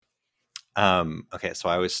Okay, so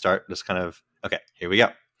I always start just kind of, okay, here we go.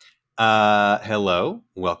 Hello,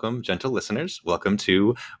 welcome, gentle listeners. Welcome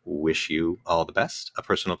to Wish You All the Best, a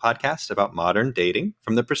personal podcast about modern dating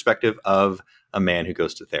from the perspective of a man who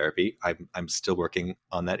goes to therapy. I'm still working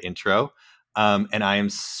on that intro. And I am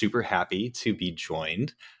super happy to be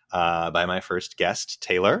joined by my first guest,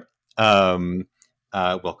 Tayler.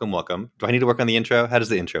 Welcome, welcome. Do I need to work on the intro? How does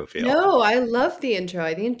the intro feel? No, I love the intro.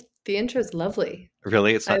 I think the intro is lovely.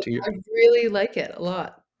 Really? It's I, not too. I really like it a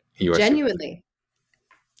lot. You are super sweet. Genuinely.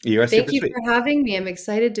 You are Thank super you sweet. for having me. I'm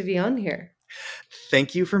excited to be on here.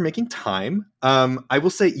 Thank you for making time. I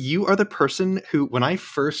will say you are the person who, when I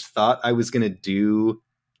first thought I was going to do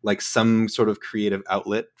like some sort of creative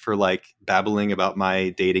outlet for like babbling about my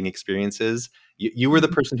dating experiences, you were the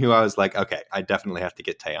Mhm. person who I was like, okay, I definitely have to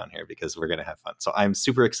get Tay on here because we're going to have fun. So I'm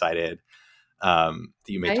super excited that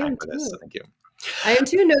you I made time am for this. So too. thank you. I am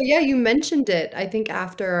too. No, yeah, you mentioned it, I think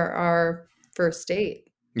after our first date.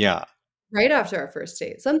 Yeah. Right after our first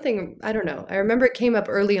date. Something, I don't know. I remember it came up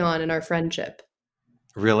early on in our friendship.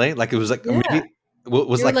 Really? Like it was like Yeah. maybe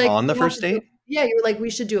was You were like like, on the we have first to do, date. yeah, you were like, we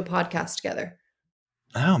should do a podcast together.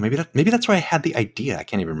 Oh, maybe that's where I had the idea. I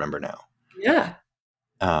can't even remember now. Yeah.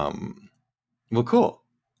 Um, Well, cool.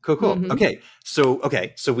 Cool. Hmm. Okay.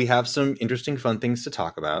 So we have some interesting, fun things to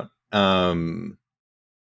talk about.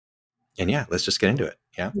 And yeah, let's just get into it.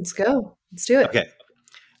 Yeah. Let's go. Let's do it. Okay.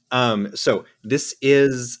 So this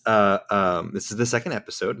is the second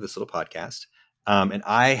episode of this little podcast. And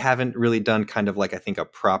I haven't really done kind of like I think a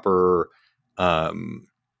proper um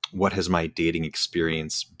what has my dating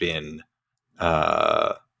experience been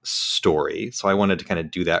uh story. So I wanted to kind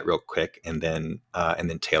of do that real quick and then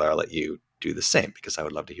Taylor, I'll let you do the same because I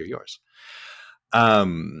would love to hear yours.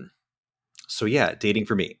 Um, so yeah, dating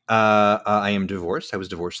for me. I am divorced. I was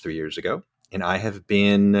divorced 3 years ago, and I have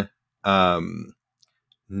been um,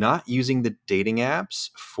 not using the dating apps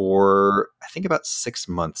for I think about 6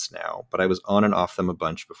 months now. But I was on and off them a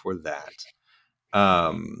bunch before that.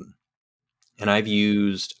 Um, and I've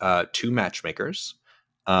used two matchmakers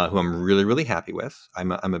who I'm really really happy with.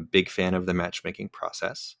 I'm a big fan of the matchmaking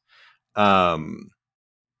process. Um,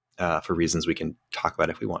 for reasons we can talk about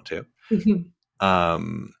if we want to.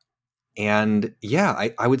 Um, And yeah,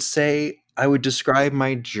 I would say I would describe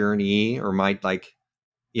my journey or my like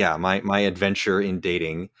yeah, my adventure in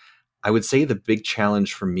dating. I would say the big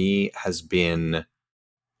challenge for me has been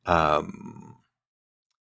um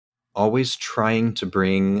always trying to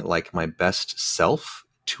bring like my best self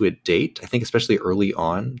to a date. I think especially early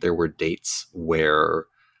on there were dates where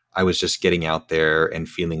I was just getting out there and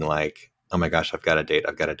feeling like, "Oh my gosh, I've got a date.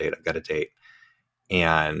 I've got a date. I've got a date."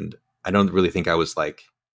 And I don't really think I was like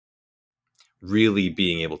really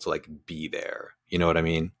being able to like be there. You know what I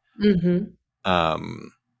mean? Hmm.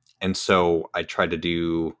 Um, and so I tried to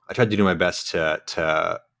do my best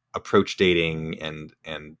to approach dating and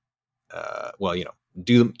well, you know,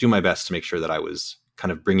 do my best to make sure that I was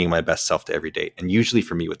kind of bringing my best self to every date. And usually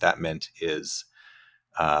for me, what that meant is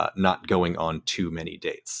not going on too many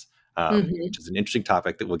dates, Hmm. which is an interesting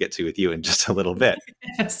topic that we'll get to with you in just a little bit.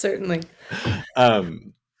 Certainly.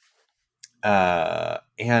 Um,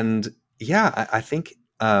 and yeah, I think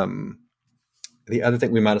the other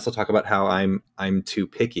thing we might also talk about how I'm too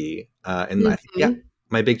picky, and I think yeah, Hmm.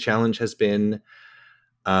 my big challenge has been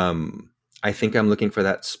I think I'm looking for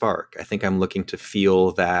that spark. I think I'm looking to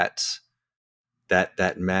feel that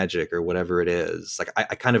magic or whatever it is. Like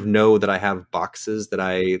I kind of know that I have boxes that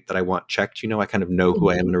I want checked. You know, I kind of know who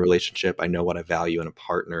I am Hmm. in a relationship. I know what I value in a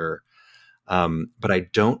partner, but I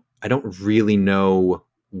don't really know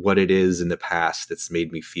what it is in the past that's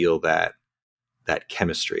made me feel that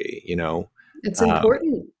chemistry. You know. It's Um,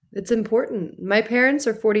 important. It's important. My parents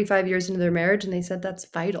are 45 years into their marriage and they said that's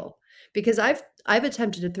vital because I've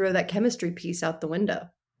attempted to throw that chemistry piece out the window.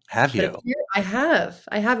 have But you? I have,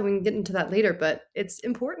 and we can get into that later, but it's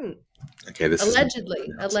important. Okay, this is Allegedly,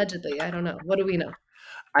 allegedly. I don't know. What do we know?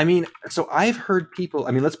 I mean, so I've heard people.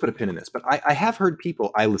 I mean, let's put a pin in this, but I have heard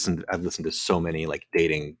people. I've listened to so many like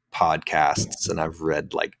dating podcasts, and I've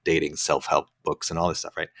read like dating self help books and all this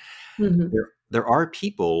stuff. Right Hmm. there are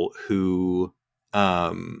people who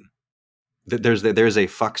um, there's a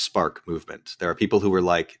fuck spark movement. There are people who are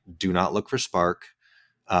like, do not look for spark.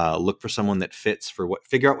 Look for someone that fits for what.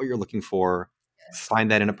 Figure out what you're looking for. Yes. Find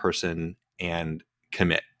that in a person and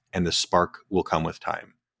commit, and the spark will come with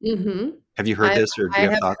time. Hmm. Have you heard I this, or do I you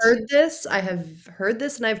have have thoughts? heard this. I have heard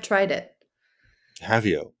this and I've tried it. Have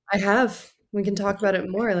you? I have. We can talk Okay. about it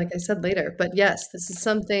more, like I said later. But yes, this is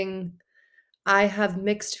something I have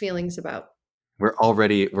mixed feelings about. We're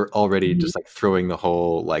already Mhm. just like throwing the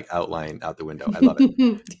whole like outline out the window. I love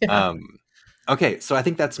it. Yeah. Um, okay, so I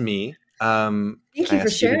think that's me. Thank Can you I for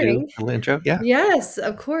ask you to do sharing. a little intro? Yeah. Yes,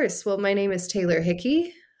 of course. Well, my name is Tayler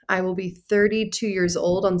Hickey. I will be 32 years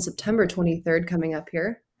old on September 23rd coming up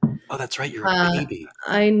here. Oh, that's right. You're a Uh, baby.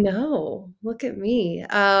 I know. Look at me.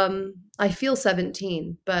 I feel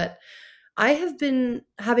 17, but I have been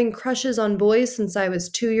having crushes on boys since I was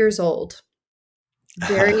 2 years old.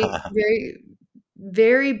 Very, very,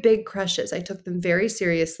 very big crushes. I took them very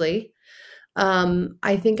seriously.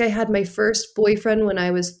 I think I had my first boyfriend when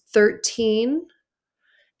I was 13,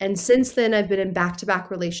 and since then I've been in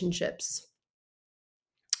back-to-back relationships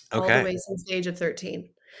all the Okay. way since the age of 13.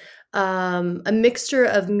 A mixture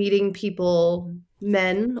of meeting people,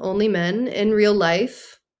 men, only men, in real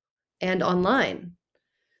life and online.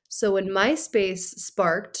 So when MySpace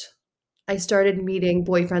sparked, I started meeting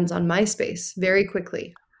boyfriends on MySpace very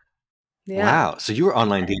quickly. Yeah. Wow. So you were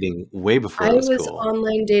online dating way before I it was was cool.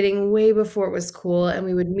 online dating way before it was cool, and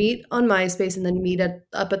we would meet on MySpace and then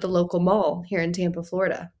up at the local mall here in Tampa,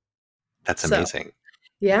 Florida. That's So, amazing.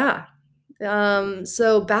 yeah.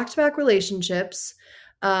 So back-to-back relationships.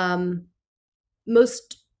 Um,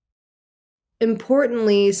 Most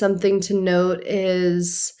importantly, something to note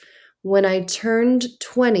is when I turned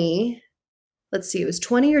 20, let's see, it was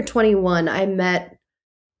 20 or 21, I met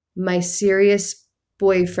my serious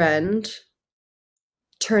boyfriend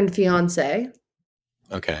turned fiance.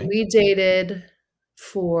 Okay. We dated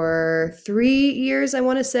for 3 years, I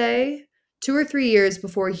want to say, 2 or 3 years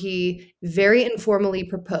before he very informally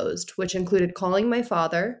proposed, which included calling my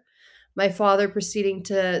father. My father proceeding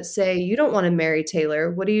to say, "You don't want to marry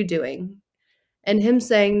Taylor. What are you doing?" And him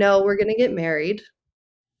saying, "No, we're going to get married."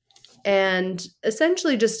 And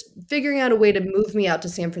essentially just figuring out a way to move me out to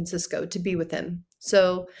San Francisco to be with him.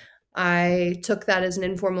 So I took that as an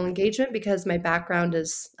informal engagement because my background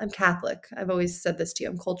is I'm Catholic. I've always said this to you.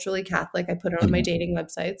 I'm culturally Catholic. I put it on my Hmm. dating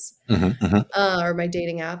websites Hmm. or my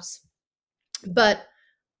dating apps. But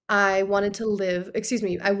I wanted to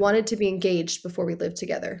I wanted to be engaged before we lived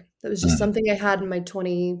together. That was just Hmm. something I had in my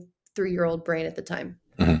 23-year-old brain at the time.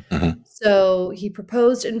 Hmm. Hmm. So he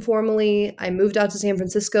proposed informally. I moved out to San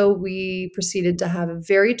Francisco. We proceeded to have a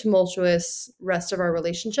very tumultuous rest of our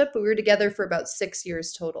relationship, but we were together for about 6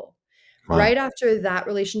 years total. Wow. Right after that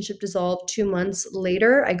relationship dissolved, 2 months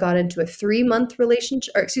later, I got into a 3-month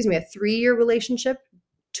relationship, or excuse me, a 3-year relationship,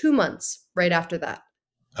 2 months right after that.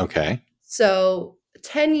 Okay. So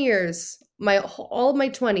 10 years, all of my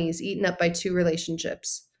 20s eaten up by two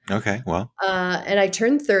relationships. Okay. Well. And I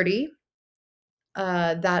turned 30.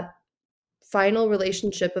 That final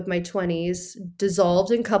relationship of my 20s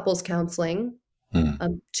dissolved in couples counseling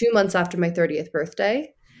 2 months after my 30th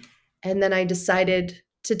birthday. And then I decided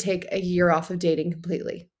to take a year off of dating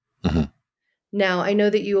completely. Hmm. Now, I know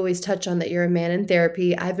that you always touch on that you're a man in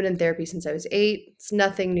therapy. I've been in therapy since I was 8. It's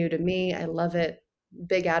nothing new to me. I love it.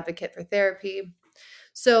 Big advocate for therapy.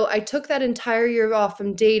 So I took that entire year off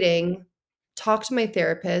from dating, talked to my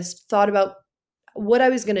therapist, thought about what I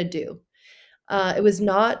was going to do. It was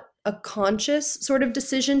not a conscious sort of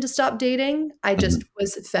decision to stop dating. I Hmm. just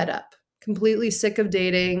was fed up, completely sick of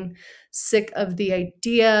dating, sick of the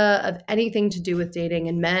idea of anything to do with dating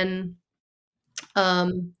and men.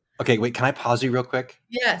 Um, Okay. Wait. Can I pause you real quick?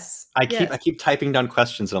 yes, I keep yes, I keep typing down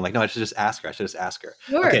questions, and I'm like, no, I should just ask her. I should just ask her.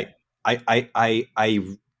 Okay.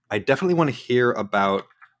 sure. I definitely want to hear about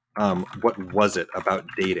what was it about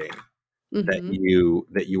dating Hmm.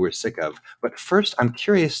 that you were sick of. But first, I'm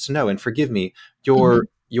curious to know, and forgive me, Hmm.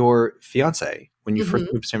 your fiance when you first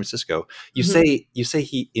Hmm. moved to San Francisco. Hmm. You say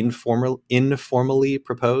he informally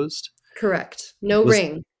proposed. Correct. No Was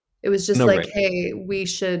ring. It was just no like, ring. hey, we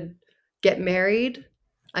should get married.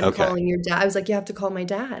 I'm Okay. calling your dad. I was like, you have to call my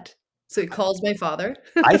dad. So he calls my father.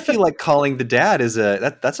 I feel like calling the dad is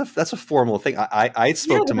that's a formal thing. I Yeah,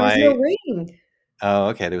 spoke to but there was no my ring. oh,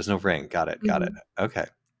 okay. There was no ring. Got it. Got it. Mhm. Okay.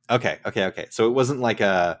 Okay. Okay. Okay. So it wasn't like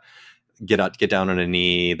a get down on a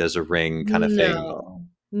knee. There's a ring kind of thing. No.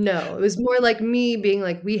 No, it was more like me being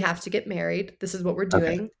like, "We have to get married. This is what we're Okay.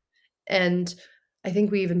 doing." And I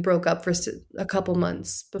think we even broke up for a couple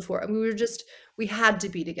months before. And we had to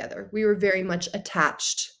be together. We were very much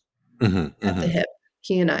attached Hmm. at the Hmm. hip,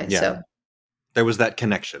 he and I. Yeah. So, There was that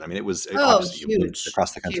connection. I mean, it was oh, obviously you moved huge,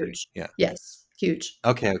 across the country. huge. Yeah. Yes, huge.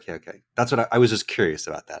 Okay. Okay. Okay. That's what I was just curious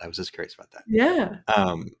about that. I was just curious about that. Yeah.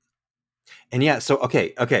 Um, and yeah. So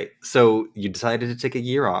okay. Okay. So you decided to take a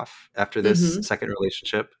year off after this Mhm. second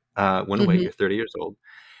relationship went away. Mhm. You're 30 years old,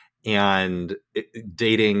 and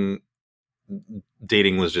dating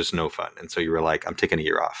was just no fun. And so you were like, I'm taking a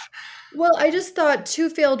year off. Well, I just thought two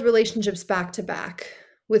failed relationships back to back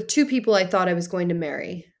with two people I thought I was going to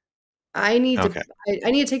marry. I need to Okay.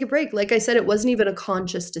 I need to take a break. Like I said, it wasn't even a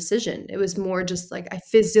conscious decision. It was more just like I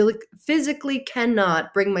physically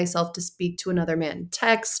cannot bring myself to speak to another man.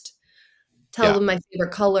 Text, tell Yeah. them my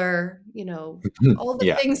favorite color, all the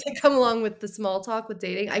Yeah. things that come along with the small talk with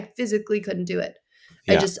dating. I physically couldn't do it.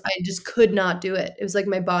 Yeah. I just could not do it. It was like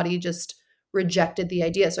my body just rejected the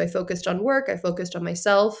idea. So I focused on work, I focused on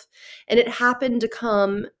myself, and it happened to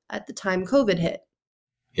come at the time COVID hit,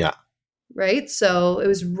 Yeah. right? So it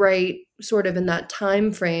was right sort of in that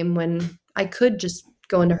time frame when I could just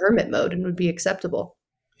go into hermit mode and would be acceptable.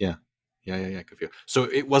 Yeah. Yeah. Yeah. Yeah. Good for you. So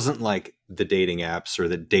it wasn't like the dating apps or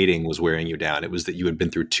that dating was wearing you down. It was that you had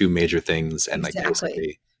been through two major things and like Exactly.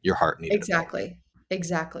 basically your heart needed a break. Exactly.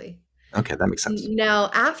 Exactly. Okay. That makes sense. Now,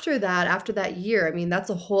 after that year, I mean, that's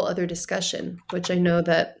a whole other discussion, which I know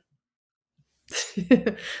that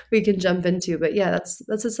we can jump into. But yeah, that's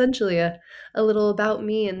essentially a little about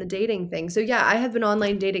me and the dating thing. So yeah, I have been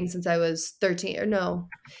online dating since I was 13 or no.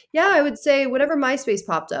 Yeah, I would say whenever MySpace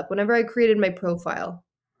popped up, whenever I created my profile.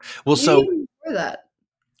 Well, Maybe so, even before that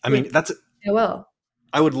I with mean, that's, AOL.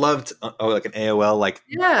 I would love to, like an AOL, like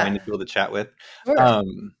Yeah, finding people to chat with. sure.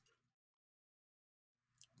 Um,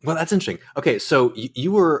 well, that's interesting. Okay. So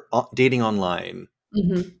you were dating online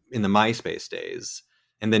Mhm. in the MySpace days.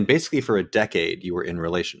 And then basically for a decade, you were in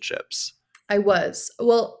relationships. I was.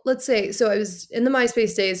 Well, let's say so I was in the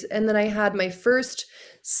MySpace days, and then I had my first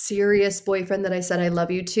serious boyfriend that I said I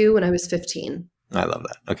love you to when I was 15. I love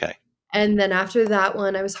that. Okay. And then after that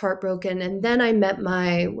one, I was heartbroken, and then I met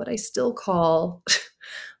my what I still call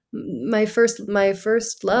my first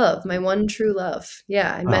love, my one true love.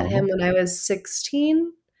 Yeah, I met him Oh, when I was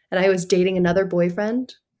 16, and I was dating another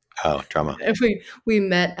boyfriend. oh, drama. And we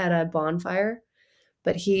met at a bonfire,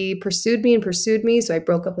 but he pursued me, so I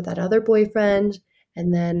broke up with that other boyfriend,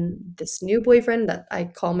 and then this new boyfriend that I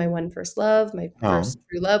call my one first love, my Oh, first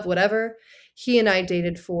true love, whatever. He and I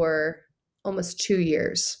dated for almost 2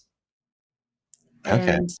 years,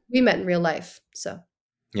 okay. and we met in real life. So,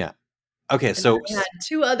 Yeah. Okay. and then So, I had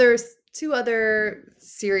two other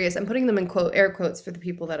serious, I'm putting them in air quotes for the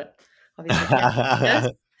people that obviously can't see us.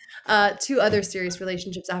 Two other serious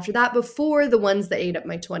relationships after that before the ones that ate up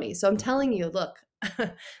my 20s. So I'm telling you, look,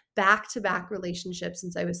 back to back relationships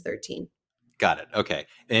since I was 13. got it. Okay.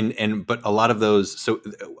 But a lot of those, so,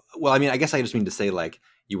 well, I mean, I guess I just mean to say like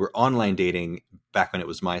you were online dating back when it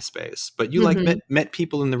was MySpace, but you like Mhm. met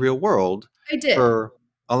people in the real world I did. for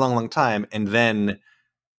a long, long time. And then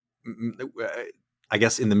I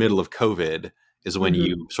guess in the middle of COVID is when Mhm.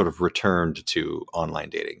 you sort of returned to online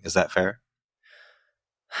dating. Is that fair?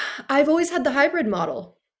 I've always had the hybrid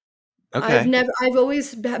model. Okay. I've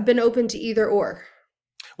always been open to either or.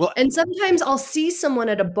 Well, And sometimes I'll see someone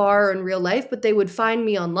at a bar in real life, but they would find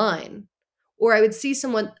me online. Or I would see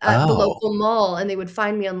someone at the oh, local mall and they would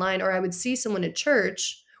find me online. Or I would see someone at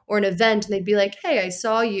church or an event and they'd be like, hey, I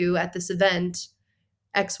saw you at this event,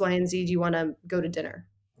 X, Y, and Z. Do you want to go to dinner?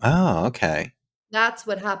 oh, okay. That's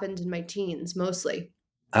what happened in my teens mostly.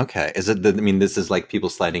 Okay. Is it I mean, this is like people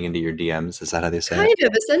sliding into your DMs. Is that how they say it? Kind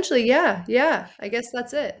of, essentially, yeah, yeah, I guess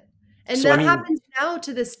that's it. And So, I that mean, happens now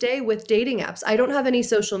to this day with dating apps. I don't have any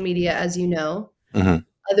social media, as you know, mhm.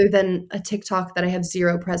 other than a TikTok that I have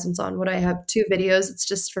 0 presence on. What I have 2 videos, it's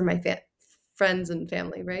just for my friends and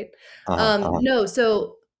family, right? Uh-huh, uh-huh. No,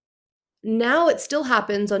 so now it still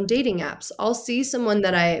happens on dating apps. I'll see someone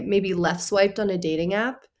that I maybe left swiped on a dating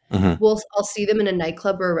app. Mhm, I'll see them in a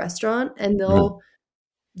nightclub or a restaurant, and mhm.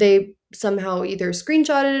 they somehow either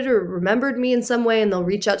screenshotted it or remembered me in some way, and they'll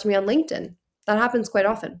reach out to me on LinkedIn. That happens quite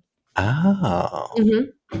often. Oh,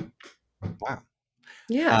 Mhm. wow.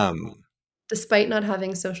 Yeah, Um, despite not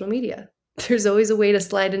having social media. There's always a way to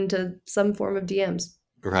slide into some form of DMs.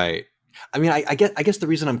 right. I mean, I guess the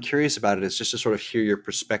reason I'm curious about it is just to sort of hear your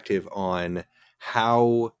perspective on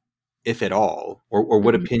how, if at all, or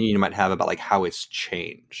what Mhm. opinion you might have about like how it's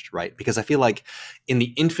changed, right? Because I feel like in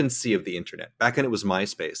the infancy of the internet, back when it was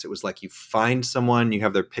MySpace, it was like you find someone, you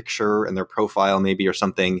have their picture and their profile maybe or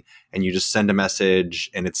something, and you just send a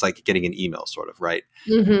message, and it's like getting an email, sort of, right?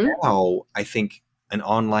 Mhm. Now, I think an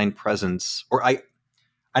online presence, or I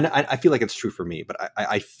feel like it's true for me, but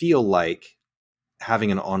I feel like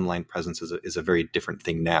having an online presence is a very different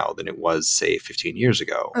thing now than it was, say, 15 years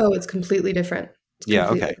ago. Oh, it's completely different. It's Yeah,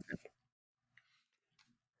 completely okay. different.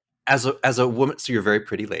 As a woman, so you're a very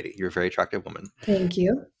pretty lady. You're a very attractive woman. Thank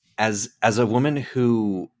you. As a woman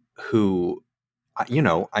who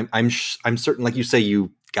I'm certain, like you say,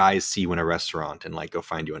 you guys see you in a restaurant and like go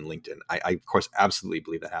find you on LinkedIn. I of course absolutely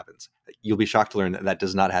believe that happens. You'll be shocked to learn that that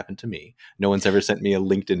does not happen to me. No one's ever sent me a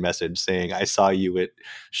LinkedIn message saying I saw you at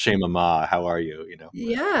Chez Mama. How are you? You know.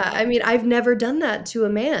 Yeah, I mean, I've never done that to a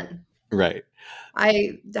man. Right.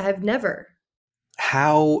 I have never.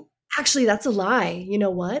 How? Actually, that's a lie. You know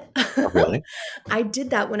what? Oh, really? I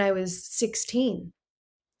did that when I was 16,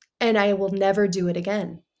 and I will never do it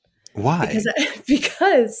again because Why?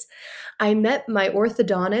 because I met my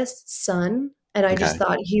orthodontist's son, and I just Okay.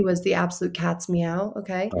 thought he was the absolute cat's meow,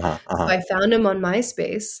 okay? Uh-huh. So Uh-huh. I found him on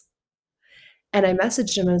MySpace, and I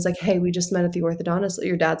messaged him, and I was like, "Hey, we just met at the orthodontist at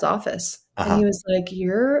your dad's office." And he Uh-huh. was like,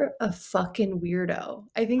 "You're a fucking weirdo."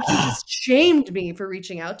 I think he just shamed me for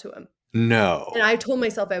reaching out to him, and No. I told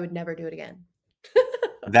myself I would never do it again.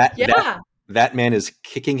 That that Yeah. that man is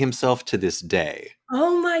kicking himself to this day.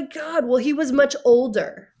 Oh my god. Well, he was much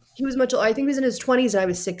older. He was much I think he was in his 20s and I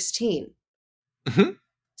was 16. Mhm.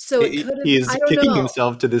 So it could have He is I don't kicking know.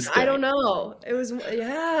 himself to this I day. don't know. It was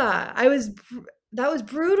yeah. I was that was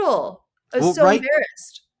brutal. I was Well, so right.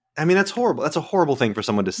 embarrassed. I mean, that's horrible. That's a horrible thing for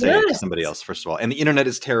someone to say to Yes. somebody else, first of all. And the internet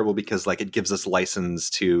is terrible because like it gives us license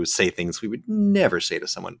to say things we would never say to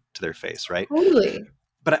someone to their face, right? Totally.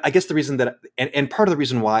 But I guess the reason that and part of the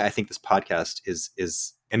reason why I think this podcast is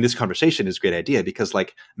and this conversation is a great idea because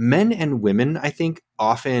like men and women, I think,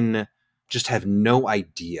 often just have no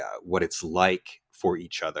idea what it's like for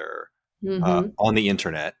each other Mhm. on the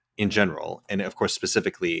internet in general, and of course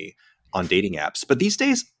specifically on dating apps. But these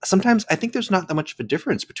days, sometimes I think there's not that much of a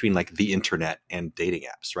difference between like the internet and dating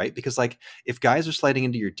apps, right? Because like if guys are sliding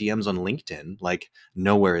into your DMs on LinkedIn, like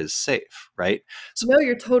nowhere is safe, right? So No,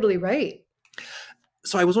 you're totally right.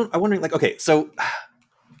 I'm wondering like okay, so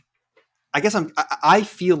I guess I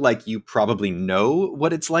feel like you probably know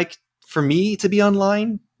what it's like for me to be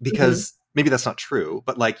online Mhm. because maybe that's not true,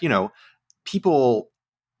 but like, people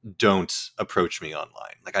don't approach me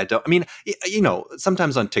online. Like I don't I mean,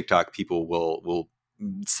 sometimes on TikTok people will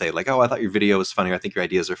say like, "Oh, I thought your video was funny," or "I think your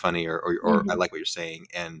ideas are funny," or "I Mhm. like what you're saying."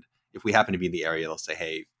 And if we happen to be in the area, they'll say,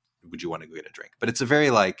 "Hey, would you want to go get a drink?" But it's a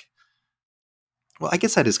very like, well, I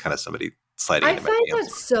guess that is kind of somebody sliding I into my find DMs.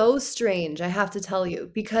 that so strange, I have to tell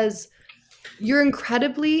you, because you're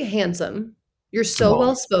incredibly handsome. You're so Oh,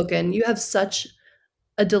 well spoken. You have such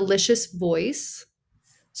a delicious voice.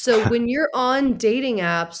 So when you're on dating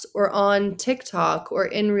apps or on TikTok or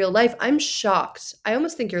in real life, I'm shocked. I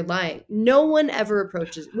almost think you're lying. No one ever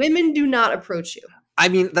approaches women do not approach you. I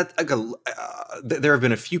mean that like there have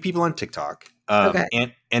been a few people on TikTok, Okay.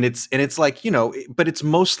 and it's like but it's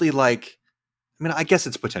mostly like I mean I guess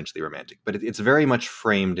it's potentially romantic, but it's very much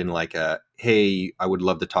framed in like a hey I would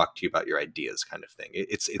love to talk to you about your ideas kind of thing.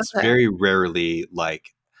 It's Okay. very rarely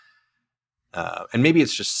like and maybe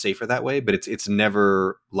it's just safer that way, but it's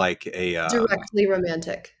never like a Directly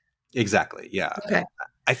romantic. exactly yeah. Okay.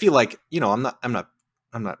 I feel like I'm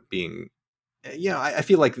not being I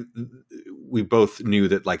feel like we both knew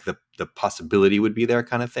that like the possibility would be there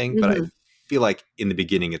kind of thing, but I Mhm. feel like in the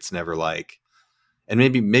beginning it's never like, and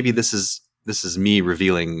maybe this is me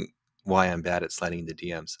revealing why I'm bad at sliding into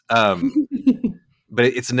DMs. But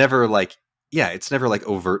it's never like it's never like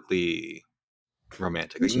overtly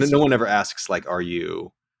romantic. Like no Interesting. one ever asks like, are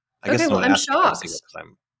you? I Okay, guess no well, one I'm asks if I'm single shocked. because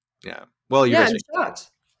I'm yeah. Well, you Yeah, guys I'm make sense.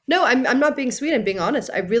 shocked. No, I'm not being sweet, I'm being honest.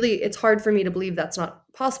 I really it's hard for me to believe that's not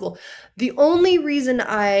possible. The only reason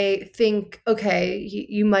I think, okay,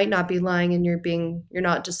 you might not be lying and you're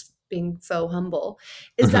not just being faux humble,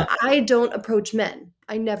 is that Mhm. I don't approach men.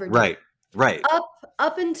 I never do. Right, right. Up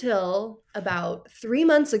up until about 3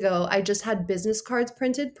 months ago, I just had business cards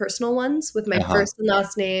printed, personal ones with my Uh huh. first and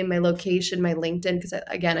last name, my location, my LinkedIn, because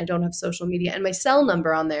again, I don't have social media, and my cell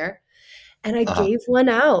number on there, and I Uh huh. gave one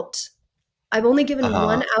out. I've only Uh given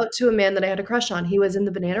one huh. out to a man that I had a crush on. He was in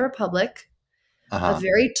the Banana Republic, Uh a huh.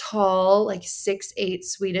 very tall, like 6'8"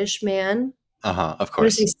 Swedish man. Uh huh. Of I'm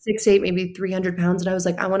gonna say course. 6'8", maybe 300 pounds, and I was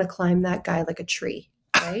like, "I wanna climb that guy like a tree,"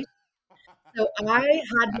 right? So I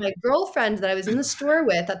had my girlfriend that I was in the store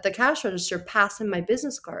with at the cash register pass him my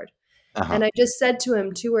business card. Uh huh. And I just said to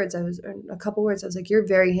him 2 words, or a couple words. I was like, "You're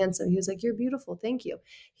very handsome." He was like, "You're beautiful. Thank you."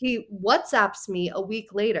 He WhatsApps me a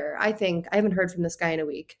week later. I haven't heard from this guy in a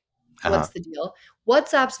week. Uh huh. What's the deal?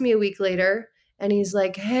 WhatsApps me a week later and he's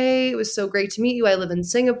like, "Hey, it was so great to meet you. I live in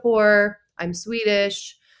Singapore. I'm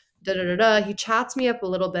Swedish." Da da da da. He chats me up a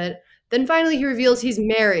little bit. Then finally he reveals he's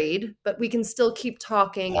married, but we can still keep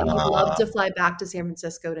talking and he'd love Uh, to fly back to San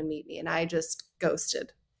Francisco to meet me. And I just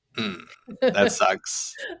ghosted. mm, that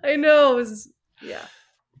sucks. I know. It was, yeah.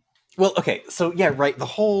 Well, okay, so yeah, right.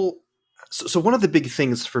 So one of the big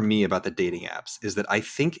things for me about the dating apps is that I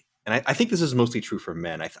think, and I think this is mostly true for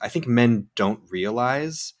men. I think men don't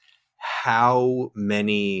realize how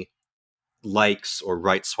many likes or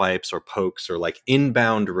right swipes or pokes or like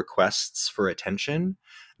inbound requests for attention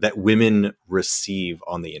that women receive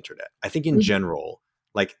on the internet. I think in Mhm. general,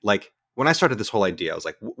 like when I started this whole idea, I was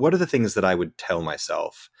like, what are the things that I would tell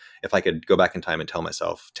myself if I could go back in time and tell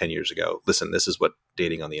myself 10 years ago, listen, this is what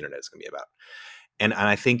dating on the internet is going to be about. And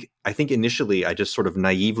I think initially I just sort of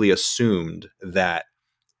naively assumed that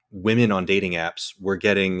women on dating apps were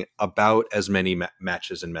getting about as many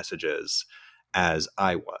matches and messages as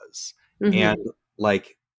I was. And Mhm.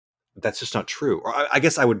 like, that's just not true. Or I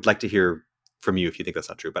guess I would like to hear from you if you think that's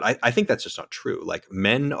not true, but I think that's just not true. Like,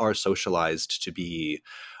 men are socialized to be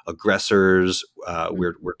aggressors.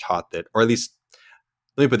 We're taught that, or at least,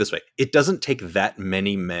 let me put it this way: it doesn't take that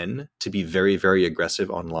many men to be very, very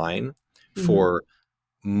aggressive online Mhm. for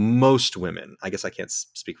most women. I guess I can't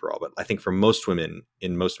speak for all, but I think for most women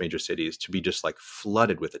in most major cities to be just like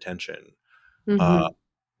flooded with attention uh, Mhm.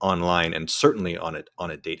 online, and certainly on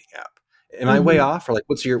a dating app. Am I way Mhm. off, or like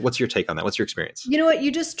what's your take on that? What's your experience? You know what?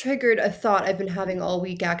 You just triggered a thought I've been having all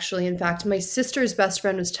week, actually. In fact, my sister's best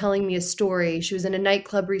friend was telling me a story. She was in a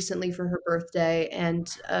nightclub recently for her birthday, and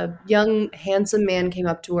a young, handsome man came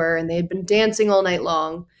up to her, and they had been dancing all night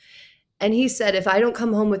long. And he said, "If I don't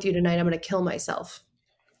come home with you tonight, I'm going to kill myself."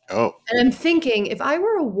 Oh, And I'm thinking, if I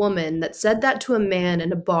were a woman that said that to a man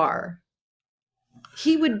in a bar,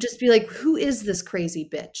 he would just be like, "Who is this crazy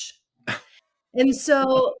bitch?" And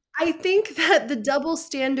so I think that the double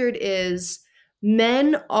standard is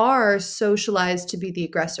men are socialized to be the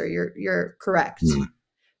aggressor. You're correct. hmm,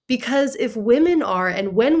 Because if women are,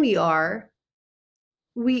 and when we are,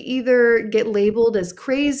 we either get labeled as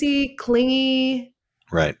crazy, clingy.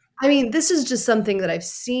 right. I mean, this is just something that I've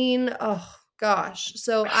seen. Oh gosh.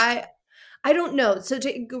 So I don't know. So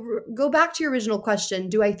to go back to your original question,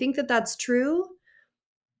 do I think that that's true?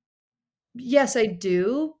 Yes, I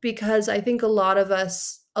do, because I think a lot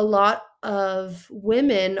of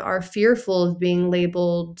women are fearful of being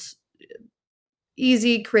labeled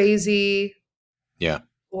easy, crazy, Yeah,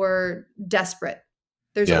 or desperate.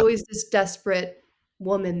 There's yeah, always this desperate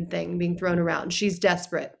woman thing being thrown around. She's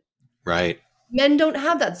desperate. right, Men don't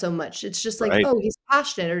have that so much. It's just like, right. oh, he's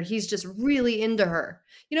passionate or he's just really into her.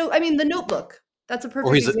 I mean, The Notebook. That's a Or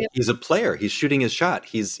perfect he's example. a player. He's shooting his shot.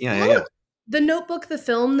 He's yeah, yeah, yeah, Look, The Notebook, the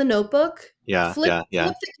film, The Notebook, yeah, yeah, yeah,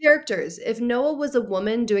 flip the characters. If Noah was a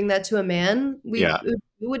woman doing that to a man, yeah,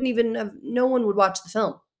 we wouldn't even have no one would watch the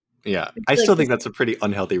film. yeah. We'd I be still like, think this that's a pretty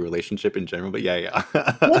unhealthy relationship in general, but yeah,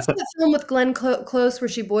 what's yeah. that film with Glenn Close where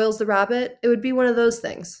she boils the rabbit? It would be one of those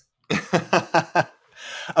things.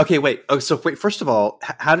 Okay, wait. Oh, so wait. First of all,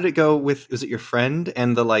 how did it go with? Was it your friend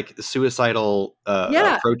and the like suicidal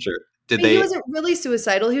Yeah. approacher? Did I mean, he they? wasn't really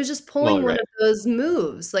suicidal. He was just Well, pulling one right, of those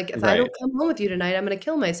moves, like, "If I right, don't come home with you tonight, I'm gonna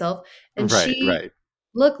kill myself." And right, she right.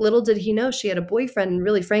 look, little did he know she had a boyfriend, and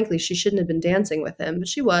really frankly, she shouldn't have been dancing with him, but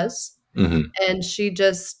she was. Hmm. And she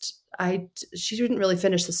didn't really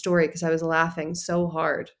finish the story because I was laughing so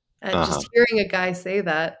hard at Uh huh. just hearing a guy say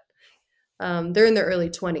that. They're in their early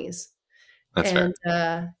 20s. That's And,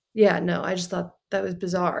 fair. yeah, no, I just thought that was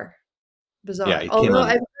bizarre, Yeah, bizarre. he came Although on.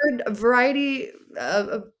 I've heard a variety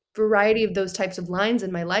of those types of lines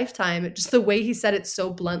in my lifetime, just the way he said it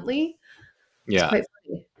so bluntly, it's Yeah, quite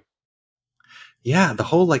funny. yeah. The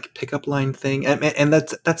whole like pickup line thing, and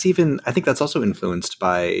that's even. I think that's also influenced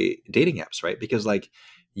by dating apps, right? Because like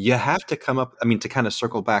you have to come up. I mean, to kind of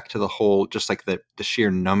circle back to the whole, just like the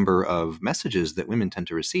sheer number of messages that women tend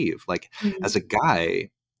to receive. Like Mhm. as a guy,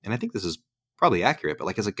 and I think this is probably accurate, but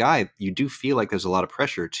like as a guy, you do feel like there's a lot of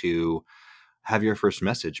pressure to have your first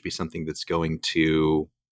message be something that's going to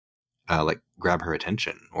like grab her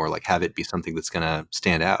attention, or like have it be something that's going to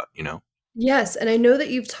stand out. You know? Yes, and I know that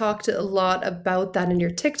you've talked a lot about that in your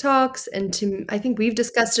TikToks, and I think we've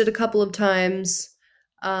discussed it a couple of times.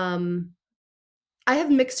 Um, I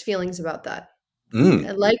have mixed feelings about that. Mm,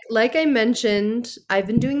 And like I mentioned, I've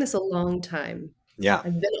been doing this a long time. yeah,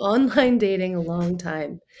 I've been online dating a long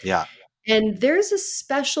time. yeah. And there's a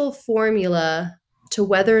special formula to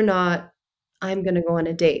whether or not I'm gonna go on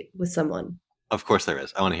a date with someone. Of course there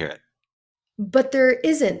is. I want to hear it. But there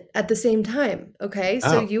isn't at the same time, okay?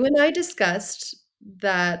 So Oh, you and I discussed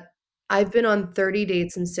that I've been on 30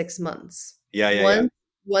 dates in 6 months. yeah, yeah, yeah,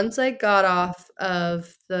 Once I got off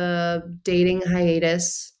of the dating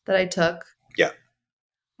hiatus that I took, yeah,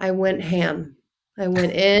 I went ham. I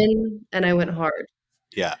went in and I went hard.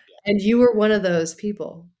 yeah. And you were one of those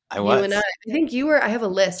people. I You and was. I think you were I have a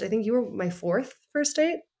list. I think you were my 4th first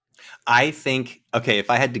date. I think okay. If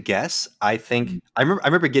I had to guess, I think Mhm. I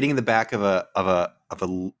remember getting in the back of a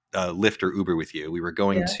Lyft or Uber with you. We were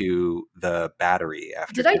going Yeah. to the Battery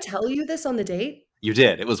after Did I dinner. tell you this on the date? You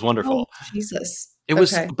did. It was Oh, wonderful. Jesus. It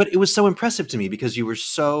was, Okay. but it was so impressive to me because you were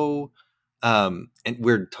so, and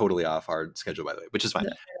we're totally off our schedule by the way, which is fine.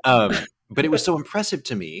 No. But it was so impressive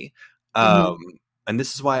to me, um, Mhm. and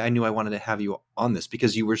this is why I knew I wanted to have you on this,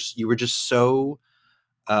 because you were just so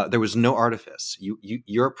there was no artifice.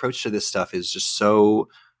 Your approach to this stuff is just so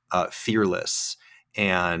fearless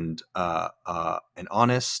and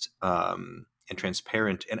honest and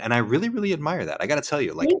transparent, and I really really admire that. I got to tell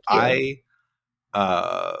you, like Thank you.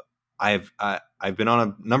 uh, I've been on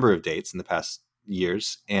a number of dates in the past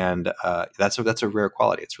years, and that's a rare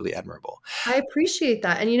quality. It's really admirable. I appreciate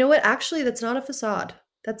that. And you know what? Actually, that's not a facade.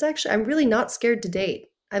 That's actually, I'm really not scared to date.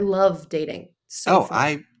 I love dating. It's so Oh, fun.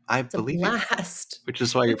 I It's a believe you, blast. which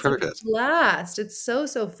is why you're It's a perfect for this. blast. It's so,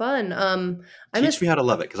 so fun. I'm a, Teach me how to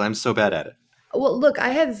love it, because I'm so bad at it. well, look, I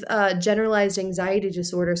have generalized anxiety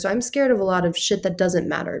disorder, so I'm scared of a lot of shit that doesn't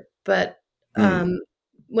matter. But Hmm. um,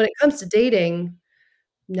 when it comes to dating,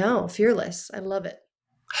 no, fearless. I love it.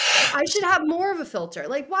 I should have more of a filter.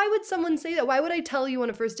 Like, why would someone say that? Why would I tell you on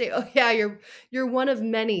a first date? Oh yeah, you're one of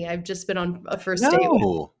many I've just been on a first date with.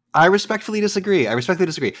 No, I respectfully disagree. I respectfully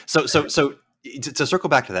disagree. So to circle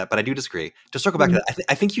back to that, but I do disagree. To circle back to Mhm. that,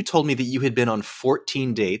 I think you told me that you had been on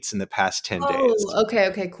 14 dates in the past 10 days, Oh, okay,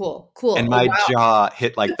 okay, cool, cool. and Oh my wow. jaw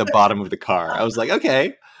hit like the bottom of the car. I was like,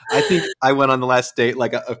 okay, I think I went on the last date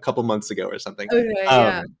like a couple months ago or something. Okay,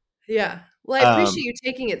 yeah, Um, yeah. Well, I appreciate um, you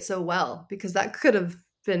taking it so well because that could have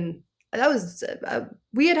been that was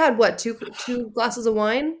we had had what two glasses of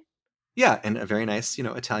wine. yeah, and a very nice,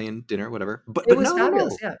 Italian dinner, whatever. But It but was no, no,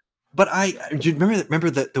 fabulous. no. Yeah. But do you remember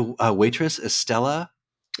the waitress Estella?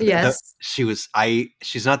 Yes.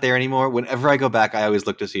 She's not there anymore. Whenever I go back, I always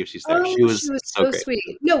look to see if she's there. She Oh, she was was so so great.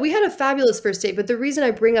 sweet. No, we had a fabulous first date, but the reason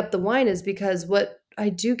I bring up the wine is because what I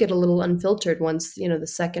do get a little unfiltered once, the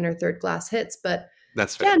second or third glass hits. But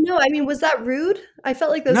That's yeah, fair. no, I mean, was that rude? I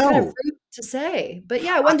felt like that was kind of No, rude to say. But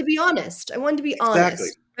yeah, I I, wanted to be honest. I wanted to be exactly.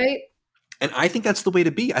 honest, right? And I think that's the way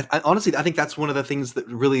to be. Honestly, I think that's one of the things that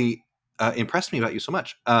really impressed me about you so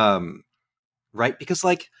much. Right? Because,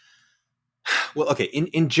 like, well, okay,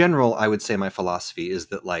 in general, I would say my philosophy is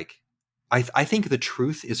that, like, I think the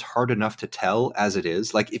truth is hard enough to tell as it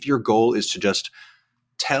is. Like, if your goal is to just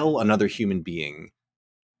tell another human being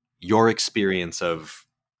your experience of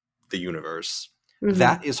the universe,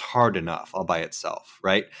 that Mhm. is hard enough all by itself,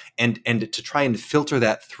 right? And to try and filter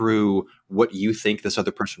that through what you think this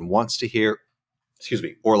other person wants to hear, excuse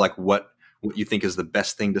me, or like what you think is the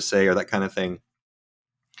best thing to say, or that kind of thing.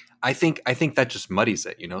 I think that just muddies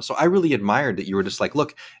it, you know. So I really admired that you were just like,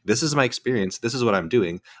 look, this is my experience, this is what I'm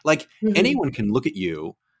doing. Like, Mhm. anyone can look at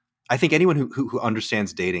you. I think anyone who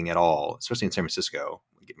understands dating at all, especially in San Francisco,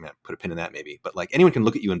 put a pin in that maybe, but like anyone can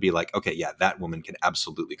look at you and be like, okay, yeah, that woman can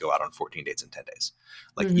absolutely go out on 14 dates in 10 days,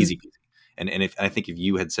 like easy Mhm. peasy. And I think if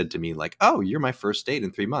you had said to me like, oh, you're my first date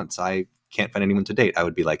in 3 months, I can't find anyone to date, I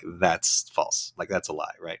would be like, that's false, like that's a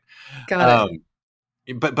lie, right? Got Um,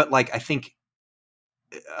 it. but like I think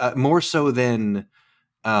more so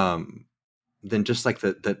um, than just like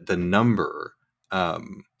the number. I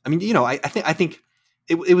mean, I think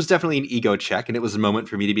it was definitely an ego check, and it was a moment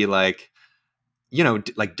for me to be like,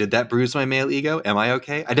 like, did that bruise my male ego? Am I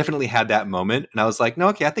okay? I definitely had that moment, and I was like, no,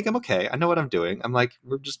 okay, I think I'm okay. I know what I'm doing. I'm like,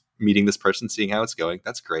 we're just meeting this person, seeing how it's going.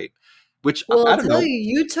 That's great. Which Well, I I'll don't tell know.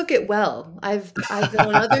 you, you took it well. I've been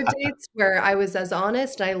on other dates where I was as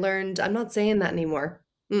honest, and I learned I'm not saying that anymore.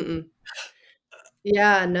 Mm-mm.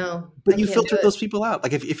 Yeah, no, But I you can't do filter it. those people out.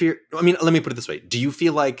 Like, if you're, I mean, let me put it this way: do you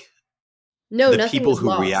feel like No, the nothing people is who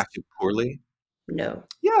lost. reacted poorly? No.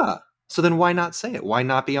 Yeah. So then why not say it? Why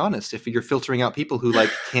not be honest if you're filtering out people who like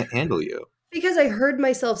can't handle you? Because I heard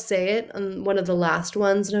myself say it on one of the last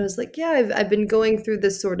ones, and I was like, yeah, I've been going through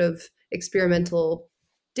this sort of experimental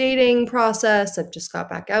dating process. I've just got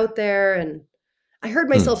back out there, and I heard Hmm.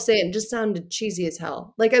 myself say it and it just sounded cheesy as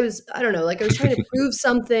hell. Like I don't know, like I was trying to prove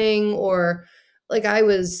something or like I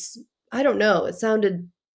don't know. It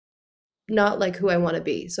sounded not like who I want to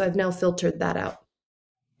be. So I've now filtered that out.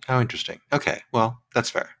 How interesting. Okay, well, that's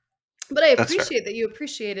fair. But I That's fair. appreciate that you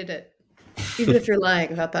appreciated it, even if you're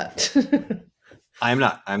lying about that. I'm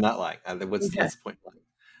not. I'm not lying. Okay. What's the point of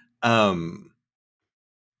lying?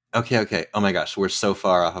 Okay. Okay. Oh my gosh, we're so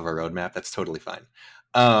far off of our roadmap. That's totally fine.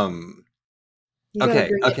 Um. You got to Okay.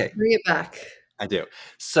 Okay. bring it back. I do.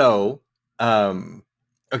 So. Um.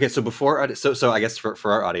 Okay. So so I guess for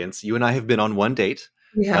our audience, you and I have been on one date.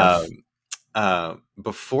 We have. Um.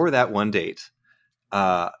 Before that one date,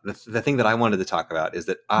 the thing that I wanted to talk about is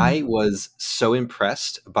that I was so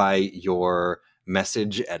impressed by your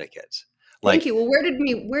message etiquette. Thank Like, you. Well, where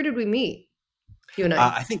did we meet? You and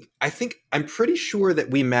I. I think I'm pretty sure that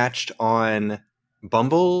we matched on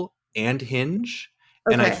Bumble and Hinge,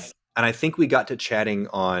 and Okay. I think we got to chatting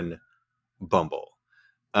on Bumble.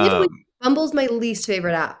 Did we? Um, Bumble's my least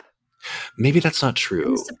favorite app. Maybe that's not I'm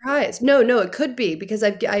true. surprised. No, no, it could be because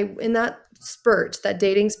I in that spurt, that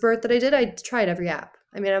dating spurt that I did, I tried every app.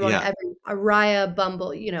 I mean, I'm on Yeah. every Araya,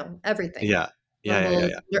 Bumble, everything. Yeah. Yeah. Yeah. Yeah. Bumble,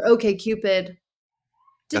 Yeah. they're okay, Cupid.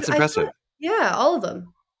 Did That's I thought, impressive. yeah, all of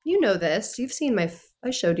them. You know this. You've seen I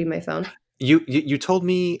showed you my phone. You told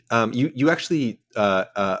me you actually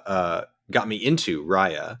got me into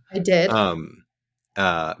Raya, I did. um,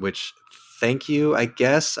 which thank you, I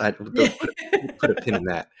guess. Put a pin in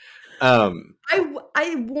that. Um,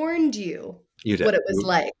 I warned you you what did. it was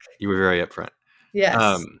like. You were very upfront.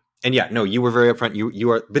 Yes. And yeah, no, you were very upfront. You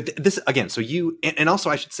are, but this again. So you and also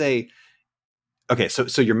I should say, okay,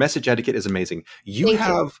 so your message etiquette is amazing. You Thank you.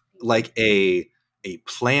 have Thank you. like a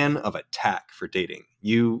plan of attack for dating.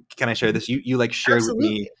 You can I share Mhm. this? You like shared with Absolutely.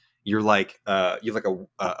 me. You're like you have like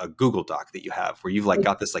a Google Doc that you have where you've like I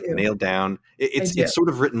got this like do. nailed down. I do. It's sort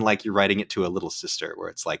of written like you're writing it to a little sister, where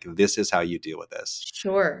it's like this is how you deal with this,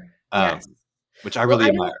 Sure. Yes. um, which I Well, really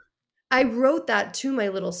admire. I wrote that to my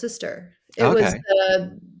little sister. It was Okay,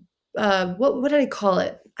 the what did I call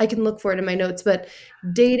it? I can look for it in my notes, but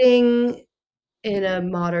dating in a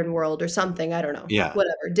modern world or something, I don't know. yeah,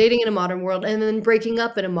 Whatever. Dating in a modern world and then breaking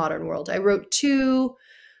up in a modern world. I wrote 2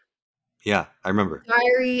 yeah, I remember.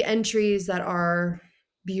 diary entries that are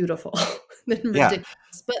beautiful and Yeah,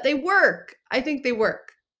 ridiculous, but they work. I think they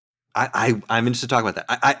work. I'm interested to talk about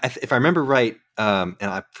that. If I remember right, and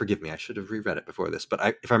I forgive me, I should have reread it before this, but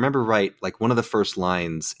if I remember right, like one of the first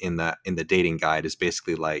lines in the dating guide is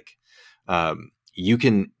basically like, you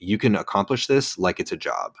can accomplish this like it's a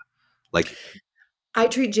job. Like I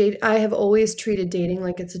have always treated dating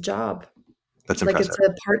like it's a job, that's like it's impressive.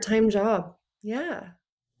 a part-time job. Yeah.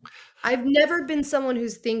 I've never been someone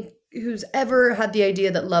who's ever had the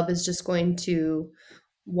idea that love is just going to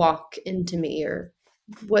walk into me or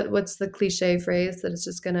what's the cliche phrase that it's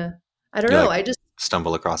just gonna I don't You know. like I just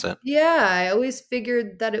stumble across it. yeah, I always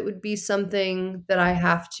figured that it would be something that I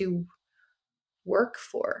have to work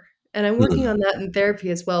for. And I'm working Mhm. on that in therapy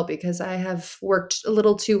as well because I have worked a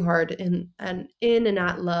little too hard in and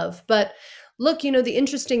at love. But look, the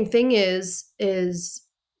interesting thing is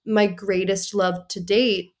my greatest love to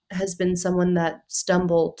date has been someone that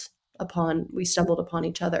we stumbled upon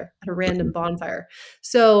each other at a random Mhm. bonfire.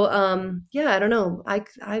 So yeah, I don't know.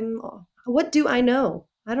 I'm what do I know?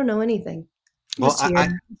 I don't know anything. I'm Well, just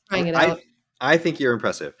here trying it I out. I think you're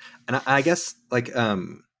impressive, and I guess like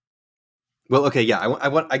well, okay, yeah,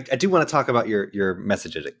 I do want to talk about your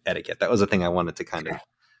message etiquette. That was a thing I wanted to kind Okay.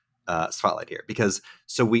 of spotlight here because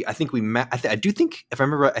so we I think we I do think if I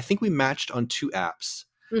remember right, I think we matched on 2 apps.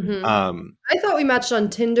 Mhm. Um, I thought we matched on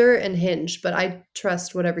Tinder and Hinge, but I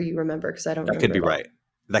trust whatever you remember because I don't that could remember be it all. right.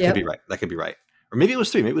 That could Yep. be right. That could be right. Or maybe it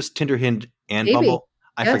was 3. Maybe it was Tinder, Hinge, and Maybe. Bumble.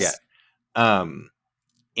 I forget. Yes. Um,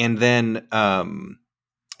 and then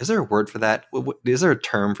is there a word for that? Is there a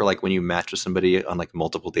term for like when you match with somebody on like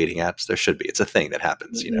multiple dating apps? There should be. It's a thing that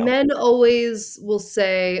happens. You know. Men always will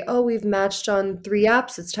say, "Oh, we've matched on 3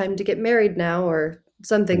 apps. It's time to get married now," or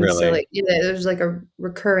something Really. silly. There's like a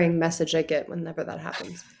recurring message I get whenever that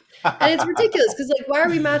happens. And it's ridiculous because, like, why are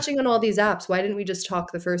we matching on all these apps? Why didn't we just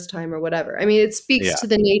talk the first time or whatever? I mean, it speaks Yeah. to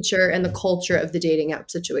the nature and the culture of the dating app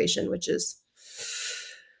situation, which is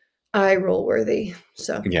eye roll worthy.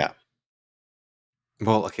 So, Yeah.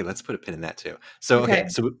 Well, okay, let's put a pin in that too. So, okay, okay.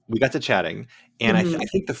 so we got to chatting, and I Mhm.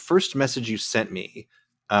 think the first message you sent me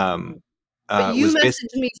Mhm. But you was based.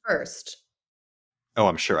 messaged me first. Oh,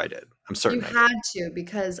 I'm sure I did. I'm You certain I did. had to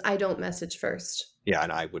because I don't message first. Yeah,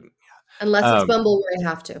 and I wouldn't. Unless it's Um, Bumble where I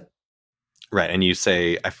have to. right, and you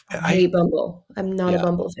say I hate Bumble. I'm not a yeah,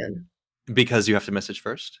 Bumble fan. because you have to message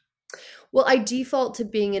first. Well, I default to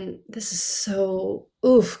being in this is so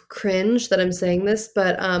oof cringe that I'm saying this,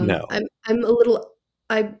 but No. I'm a little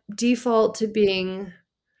I default to being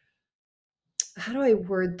how do I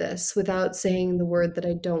word this without saying the word that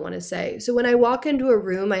I don't want to say? So when I walk into a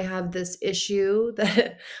room, I have this issue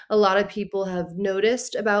that a lot of people have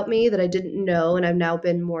noticed about me that I didn't know, and I've now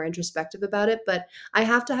been more introspective about it. But I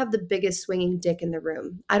have to have the biggest swinging dick in the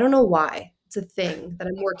room. I don't know why. It's a thing that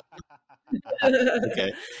I'm working on.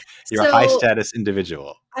 Okay, you're a high So status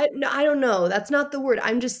individual. no, I don't know. That's not the word.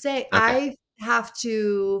 I'm just saying Okay. I have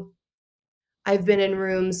to I've been in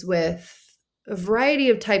rooms with a variety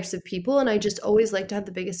of types of people, and I just always like to have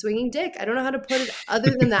the biggest swinging dick. I don't know how to put it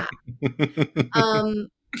other than that. Um,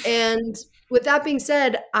 and with that being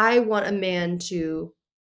said, I want a man to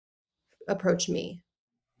approach me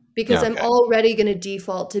because I'm Okay. already going to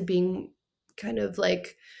default to being kind of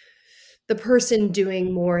like the person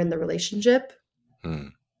doing more in the relationship. Hmm.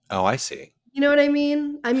 Oh, I see. You know what I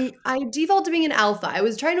mean? I default to being an alpha. I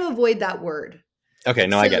was trying to avoid that word. Okay,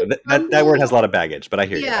 no, I So get it. That word has a Bumble, lot of baggage, but I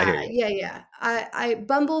hear you. I yeah, hear you. yeah, yeah. I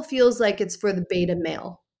Bumble feels like it's for the beta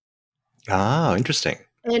male. Oh, interesting.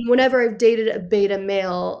 And whenever I've dated a beta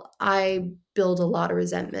male, I build a lot of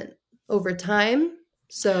resentment over time.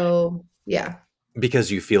 So, yeah,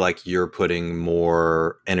 Because you feel like you're putting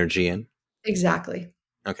more energy in. exactly.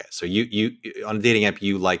 Okay, so on a dating app,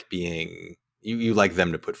 you like being you like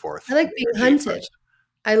them to put I forth like the being energy hunted. first.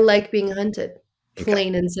 I like being hunted, Okay,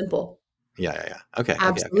 plain and simple. yeah, yeah, yeah. Okay,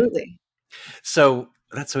 okay, okay. Absolutely. So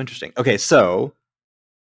that's so interesting. Okay, so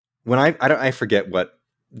when I don't I forget what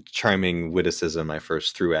charming witticism I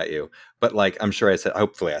first threw at you, but like I'm sure I said,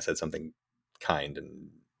 hopefully I said something kind and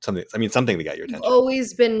something. I mean, something that got your You've attention.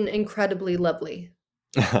 always been incredibly lovely.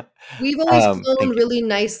 We've always Thank flown you. really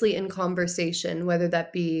nicely in conversation, whether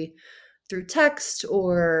that be through text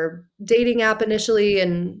or dating app initially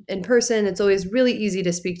and in person. It's always really easy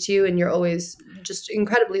to speak to you, and you're always just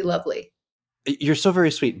incredibly lovely. You're so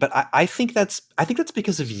very sweet, but I think that's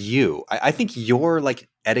because of you. I think your like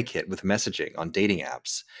etiquette with messaging on dating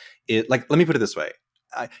apps, it like let me put it this way: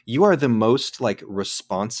 you are the most like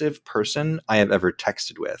responsive person I have ever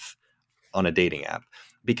texted with on a dating app.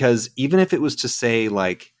 Because even if it was to say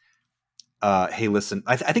like, hey, listen,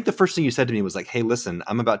 I think the first thing you said to me was like, hey, listen,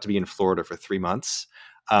 I'm about to be in Florida for 3 months.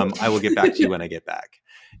 I will get back to you when I get back.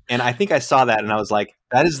 And I think I saw that and I was like,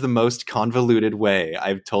 that is the most convoluted way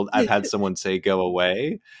I've had someone say go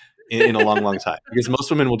away in a long, long time. Because most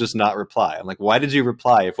women will just not reply. I'm like, why did you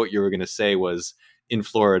reply if what you were going to say was in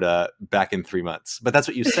Florida back in 3 months? But that's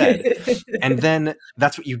what you said. And then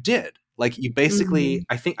that's what you did. Like you basically, Mhm.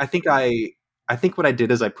 I think what I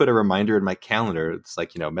did is I put a reminder in my calendar. It's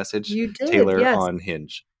like, message You did, Taylor yes. on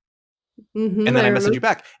Hinge. And Mhm, then I I remember. messaged you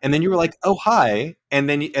back. And then you were like, "Oh, hi." And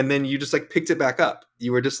then you just like picked it back up.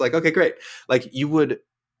 You were just like, "Okay, great." Like you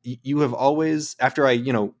have always after I,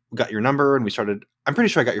 got your number and we started I'm pretty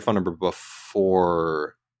sure I got your phone number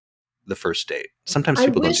before the first date. Sometimes I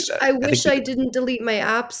people don't do wish that. I I think wish we I did. didn't delete my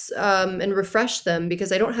apps, and refresh them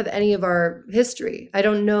because I don't have any of our history. I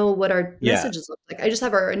don't know what our Yeah. messages look like. I just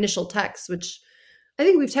have our initial text, which I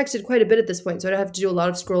think we've texted quite a bit at this point, so I'd have to do a lot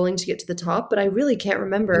of scrolling to get to the top, but I really can't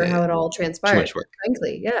remember Yeah. how it all Too transpired, much work.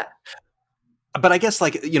 frankly, yeah. But I guess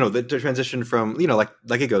like the transition from like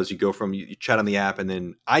it goes you go from you chat on the app and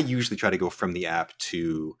then I usually try to go from the app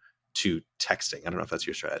to texting. I don't know if that's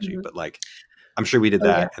your strategy, Mhm. but like I'm sure we did Oh,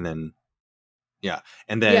 yeah. that and then yeah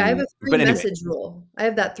and Yeah, I have a then 3 but anyway, message rule. I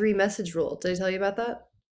have that 3 message rule. Did I tell you about that?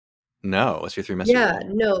 no, what's your three message Yeah, rule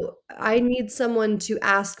no, I need someone to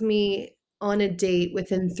ask me on a date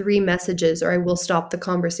within 3 messages, or I will stop the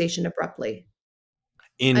conversation abruptly.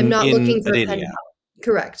 I'm not in looking a for pen dating app? pal.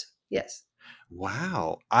 Correct, yes.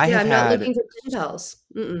 Wow, Yeah, I'm not looking for pen pals.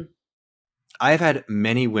 Mm-mm. I have had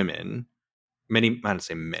many women, many I don't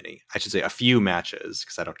say many, I should say a few matches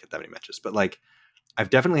because I don't get that many matches, but like I've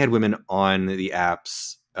definitely had women on the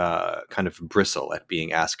apps kind of bristle at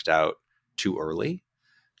being asked out too early.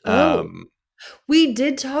 Oh, Um, we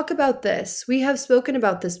did talk about this. We have spoken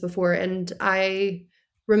about this before, and I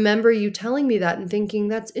remember you telling me that and thinking,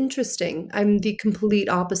 "That's interesting." I'm the complete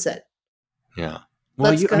opposite. yeah.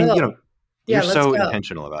 Well, Let's I mean, go. you're Yeah, let's so go.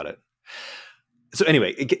 intentional about it. So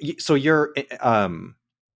anyway, so you're even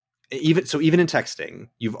in texting,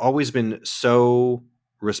 you've always been so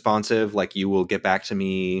responsive. Like you will get back to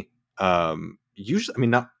me. Usually, I mean,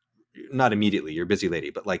 not immediately. You're a busy lady,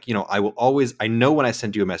 but like I will always. I know when I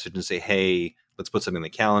send you a message and say, "Hey, let's put something in the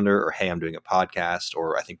calendar," or "Hey, I'm doing a podcast,"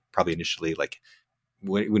 or I think probably initially like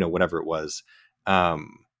whatever it was,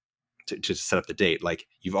 um, to set up the date. Like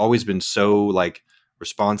you've always been so like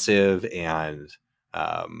responsive and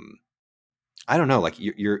um, I don't know, like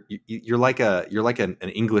you're like an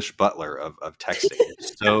English butler of texting. You're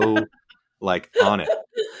so like on it.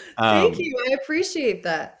 Thank Um, you, I appreciate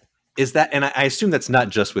that. is that, and I assume that's not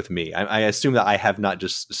just with me. I assume that I have not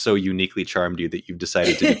just so uniquely charmed you that you've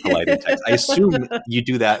decided to be polite in text. I assume you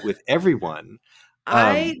do that with everyone.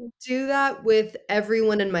 I Um, do that with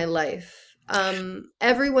everyone in my life.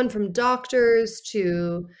 Everyone from doctors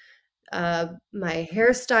to my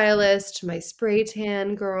hairstylist, my spray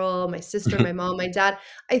tan girl, my sister, my mom, my dad.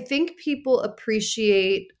 I think people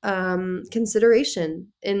appreciate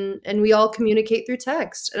consideration, and we all communicate through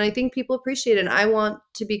text, and I think people appreciate it. And I want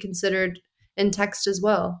to be considered in text as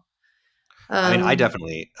well. I mean, I Um,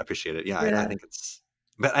 definitely appreciate it. Yeah, I yeah. think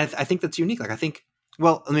but I think that's unique. Like, I think,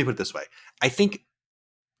 well, let me put it this way. I think,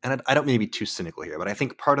 and I don't mean to be too cynical here, but I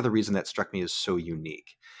think part of the reason that struck me as so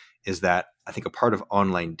unique is that I think a part of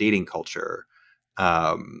online dating culture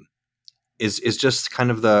um, is just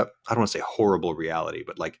kind of the, I don't want to say horrible reality,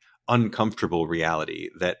 but like uncomfortable reality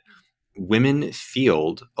that women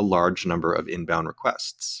field a large number of inbound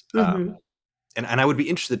requests. Mhm. And I would be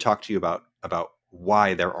interested to talk to you about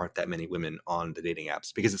why there aren't that many women on the dating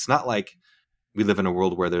apps, because it's not like we live in a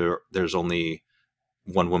world where there's only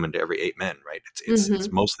one woman to every 8 men, right? It's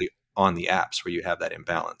Mhm. mostly on the apps where you have that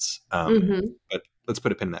imbalance. Mhm. But let's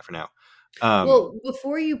put a pin in that for now. Um, Well,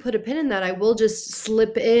 before you put a pin in that, I will just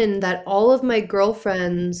slip in that all of my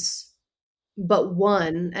girlfriends but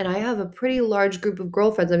one, and I have a pretty large group of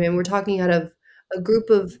girlfriends. I mean, we're talking out of a group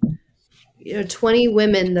of 20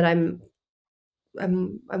 women that I'm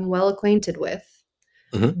well acquainted with.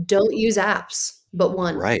 mhm. Don't use apps, but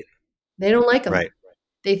one. Right, They don't like them. right,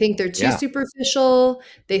 They think they're too yeah, superficial.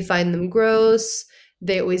 They find them gross.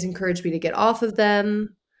 They always encourage me to get off of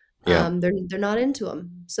them. yeah, They're not into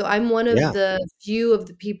them. So I'm one of yeah. the few of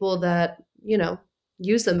the people that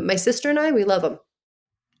use them. My sister and I, we love them.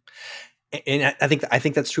 And I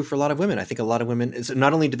think that's true for a lot of women. I think a lot of women is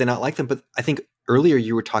not only do they not like them, but I think earlier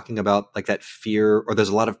you were talking about like that fear, or there's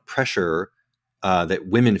a lot of pressure that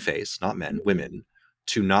women face, not men, women,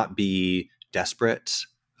 to not be desperate,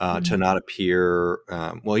 to Mhm. not appear.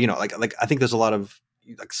 Well, like I think there's a lot of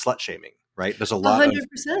like slut shaming, right? There's a A lot of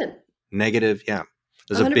 100%. negative. Yeah, A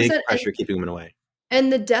there's a hundred big percent. pressure keeping women away.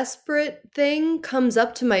 And the desperate thing comes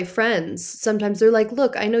up to my friends. Sometimes they're like,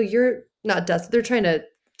 "Look, I know you're not desperate." They're trying to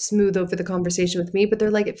smooth over the conversation with me, but they're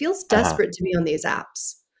like, "It feels Uh huh. desperate to be on these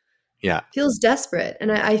apps. Yeah. Feels desperate."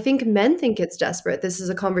 And I think men think it's desperate. This is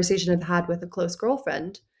a conversation I've had with a close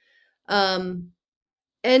girlfriend. Um,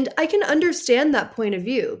 and I can understand that point of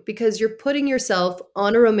view because you're putting yourself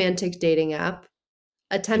on a romantic dating app,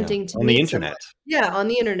 Yeah. attempting to On the meet someone. internet. Yeah, on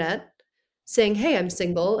the internet, saying, "Hey, I'm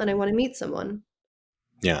single and I want to meet someone."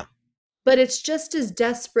 Yeah. But it's just as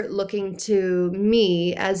desperate looking to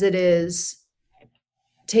me as it is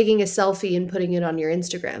taking a selfie and putting it on your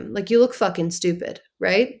Instagram. Like, you look fucking stupid,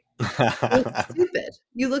 right? You look stupid.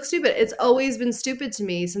 You look stupid. It's always been stupid to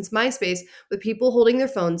me since MySpace, with people holding their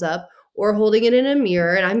phones up or holding it in a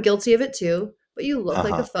mirror, and I'm guilty of it too, but you look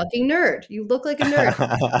like a Uh fucking nerd. You look like a nerd.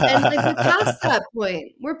 And, like, we're past huh. that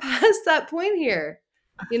point. We're past that point here.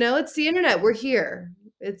 It's the internet. We're here.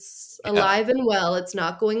 It's Yeah. alive and well. It's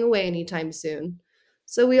not going away anytime soon.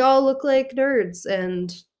 So we all look like nerds,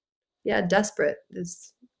 and yeah, desperate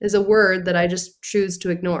is a word that I just choose to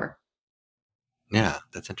ignore. Yeah.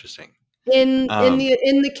 That's interesting. In Um,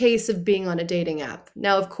 the case of being on a dating app.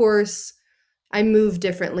 Now, of course, I move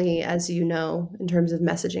differently, as you know, in terms of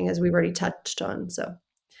messaging, as we've already touched on. So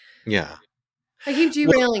yeah. I keep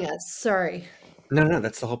Well, derailing us. Sorry. no, no,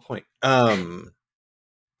 that's the whole point.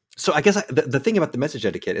 So I guess the thing about the message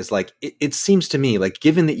etiquette is like it seems to me like,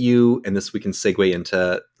 given that you, and this we can segue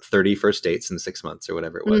into 30 first dates in 6 months or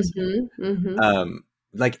whatever it was. Mhm, mhm.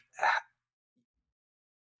 Like,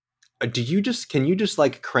 can you just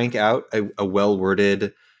like crank out a well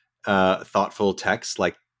worded, thoughtful text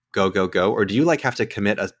like go go go, or do you like have to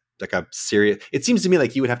commit a serious? It seems to me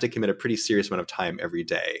like you would have to commit a pretty serious amount of time every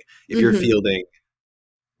day if you're Mhm. fielding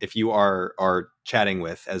if you are chatting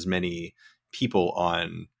with as many people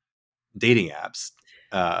on dating apps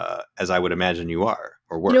as I would imagine you are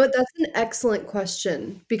or You know were. what? That's an excellent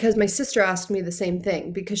question because my sister asked me the same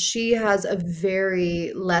thing because she has a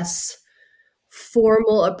very less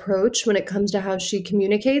formal approach when it comes to how she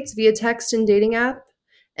communicates via text and dating app.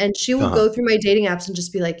 And she will Uh-huh. go through my dating apps and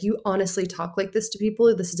just be like, "You honestly talk like this to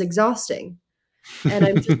people? This is exhausting." And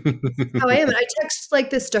I'm just, this is how I am. And I text like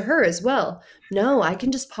this to her as well. No, I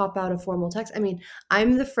can just pop out a formal text. I mean,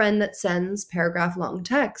 I'm the friend that sends paragraph long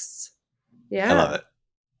texts. I love Yeah. it.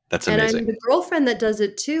 That's And I'm amazing. the girlfriend that does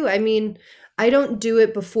it too. I mean, I don't do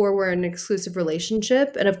it before we're in an exclusive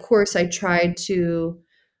relationship. And of course, I try to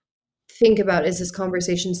think about, is this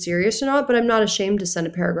conversation serious or not? But I'm not ashamed to send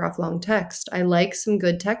a paragraph long text. I like some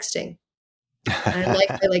good texting. And I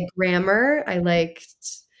like grammar. I like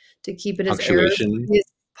to keep it as Punctuation. error-free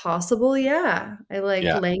as possible. Yeah. I like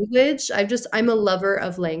Yeah. language. I'm a lover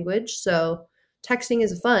of language, so texting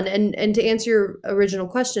is fun. And to answer your original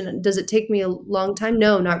question, does it take me a long time?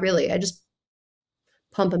 No, not really. I just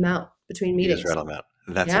pump them out between You just meetings. rattle them out.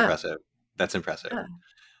 That's Yeah. impressive. That's impressive. Yeah.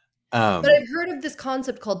 But Um, I've heard of this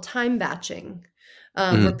concept called time batching,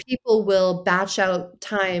 where mhm, people will batch out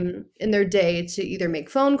time in their day to either make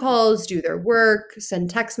phone calls, do their work, send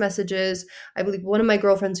text messages. I believe one of my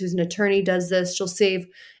girlfriends who's an attorney does this. She'll save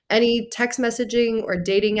any text messaging or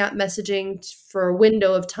dating app messaging for a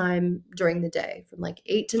window of time during the day from like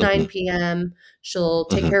 8 to mhm, 9 p.m. She'll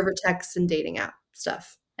take mhm, care of her texts and dating app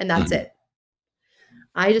stuff. And that's mhm. it.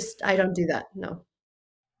 I don't do that. No.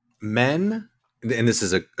 Men, and this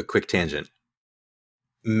is a quick tangent.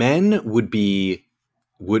 Men would be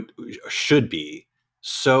would should be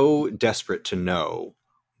so desperate to know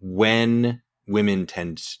when women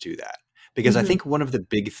tend to do that. Because I Mhm. think one of the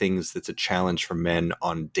big things that's a challenge for men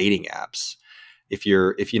on dating apps, if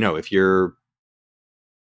you're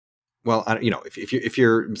well, if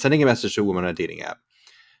you're sending a message to a woman on a dating app,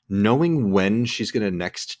 knowing when she's going to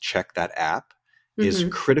next check that app is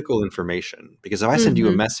Mhm. critical information. Because if I send you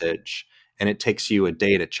a Mhm. message and it takes you a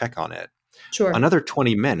day to check on it, Sure. another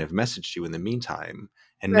 20 men have messaged you in the meantime,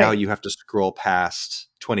 and now Right. you have to scroll past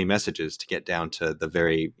 20 messages to get down to the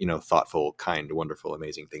very, thoughtful, kind, wonderful,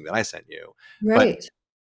 amazing thing that I sent you. But Right.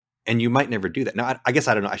 and you might never do that. Now, I guess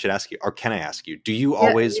I don't know. I should ask you, or can I ask you? Do you Yeah,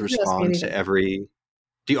 always you can ask me respond to anything. every?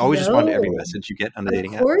 Do you always respond to every No. message you get on a Of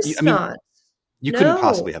dating app? I course mean, not. you couldn't No.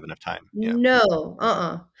 possibly have enough time. Yeah.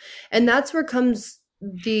 No. And that's where comes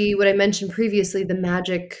what I mentioned previously, the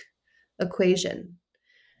magic equation.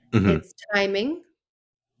 Hmm. It's timing.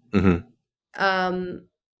 Hmm. Um,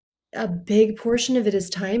 a big portion of it is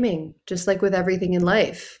timing, just like with everything in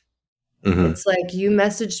life. Hmm. It's like you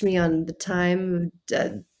messaged me on the time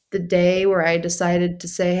of the day where I decided to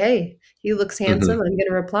say, "Hey, he looks handsome. Hmm. I'm going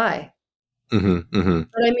to reply." Hmm. Hmm.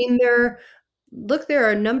 But I mean, there are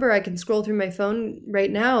a number I can scroll through my phone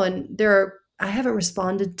right now, and I haven't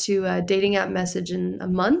responded to a dating app message in a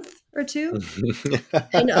month or two.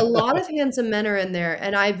 And a lot of handsome men are in there,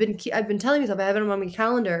 and I've been telling myself I have it on my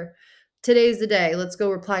calendar. Today's the day. Let's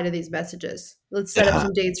go reply to these messages. Let's set up Uh-huh.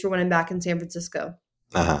 some dates for when I'm back in San Francisco.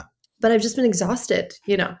 Uh-huh. But I've just been exhausted,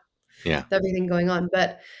 Yeah. with everything going on.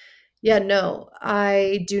 But yeah, no,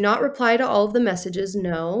 I do not reply to all of the messages.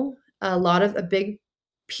 No, a big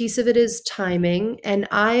piece of it is timing, and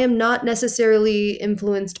I am not necessarily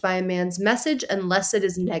influenced by a man's message unless it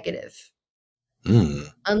is negative. Mm.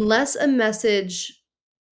 Unless a message,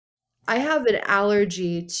 I have an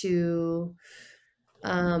allergy to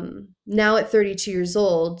now at 32 years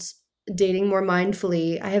old, dating more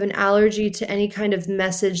mindfully, I have an allergy to any kind of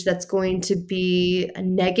message that's going to be a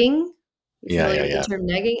negging. You Yeah, familiar yeah, with the yeah. term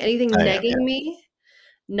negging? Anything I am. Yeah. negging me,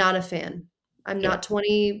 not a fan. I'm Yeah. not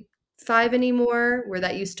 25 anymore, where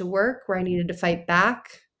that used to work, where I needed to fight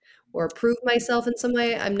back or prove myself in some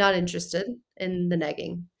way. I'm not interested in the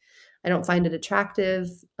negging. I don't find it attractive.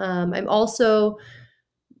 I'm also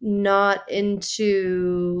not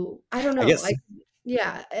into, I don't I know. guess.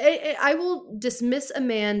 Yeah, I will dismiss a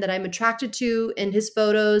man that I'm attracted to in his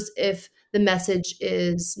photos if the message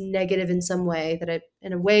is negative in some way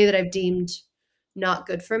in a way that I've deemed not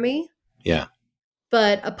good for me. Yeah.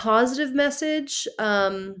 But a positive message,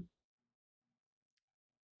 I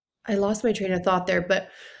lost my train of thought there, but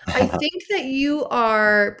I think that you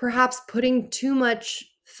are perhaps putting too much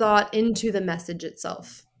thought into the message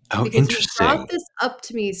itself, Oh, because you've brought interesting. this up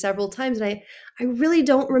to me several times, and I really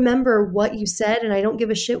don't remember what you said, and I don't give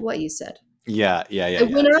a shit what you said. Yeah, yeah, yeah, I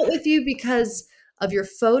yeah. went out with you because of your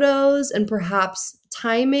photos and perhaps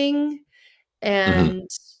timing, Hmm. and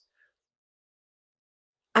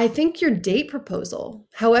I think your date proposal,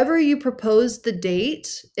 however you proposed the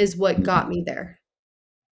date, is what got me there.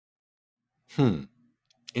 Hmm.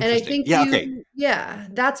 And I Interesting. think Yeah. Okay. yeah,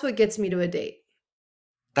 that's what gets me to a date.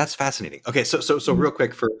 That's fascinating. Okay. So real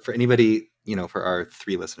quick for anybody, for our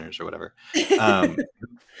three listeners or whatever, um,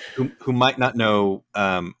 who might not know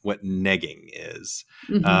what negging is,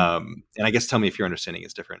 Mhm. and I guess tell me if your understanding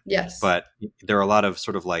is different. Yes. But there are a lot of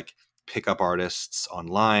sort of like pickup artists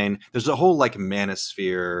online. There's a whole like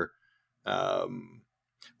manosphere. Um,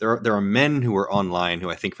 there are men who are online who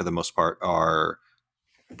I think for the most part are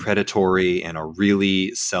predatory and are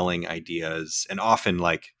really selling ideas and often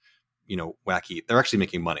like wacky. They're actually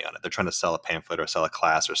making money on it. They're trying to sell a pamphlet or sell a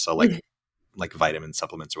class or sell like vitamin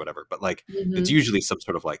supplements or whatever, but like it's Mhm. usually some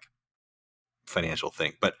sort of like financial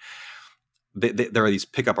thing. But there are these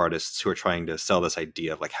pickup artists who are trying to sell this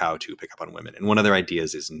idea of like how to pick up on women, and one of their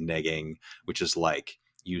ideas is negging, which is like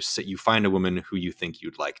you find a woman who you think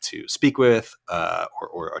you'd like to speak with,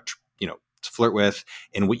 or to flirt with,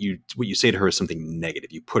 and what you say to her is something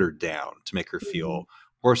negative. You put her down to make her Mhm. feel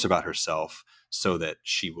worse about herself, so that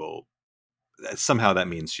she will somehow, that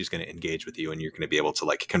means she's going to engage with you, and you're going to be able to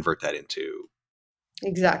like convert that into, I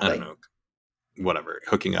don't Exactly. know, whatever,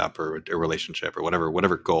 hooking up or a relationship or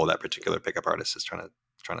whatever goal that particular pickup artist is trying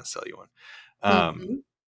to sell you on. Mhm.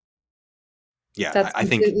 Yeah, That's I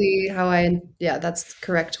think completely how yeah, that's the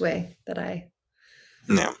correct way that I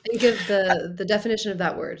no. think of the definition of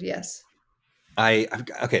that word, yes.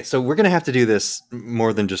 Okay, so we're gonna have to do this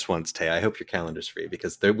more than just once, Tay. I hope your calendar's free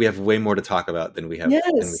because we have way more to talk about than we have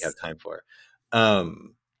Yes. time for.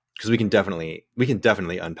 Because we can definitely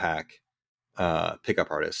unpack pickup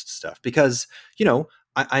artist stuff because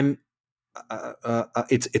I'm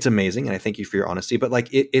it's amazing, and I thank you for your honesty. But like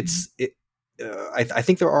Mhm. I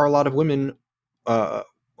think there are a lot of women uh,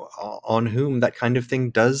 on whom that kind of thing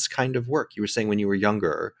does kind of work. You were saying when you were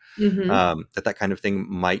younger Mhm. that kind of thing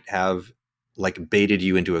might have like baited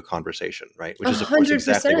you into a conversation, right? Which is, of course,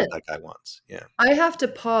 exactly what 100%. that guy wants. Yeah. I have to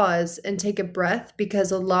pause and take a breath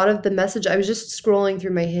because a lot of the message I was just scrolling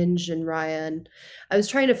through my Hinge and Raya, and I was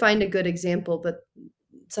trying to find a good example, but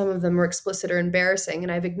some of them were explicit or embarrassing,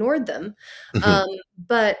 and I've ignored them. Hmm. Um,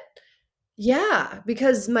 but yeah,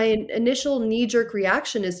 because my initial knee-jerk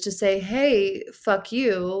reaction is to say, "Hey, fuck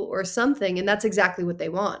you," or something, and that's exactly what they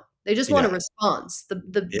want. They just want a Yeah. response.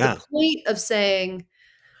 The Yeah. point of saying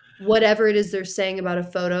whatever it is they're saying about a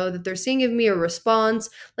photo that they're seeing of me, a response.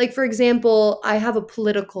 Like, for example, I have a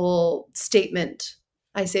political statement.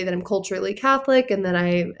 I say that I'm culturally Catholic and that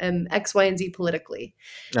I am X, Y, and Z politically.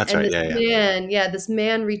 That's And right. Yeah. Yeah. this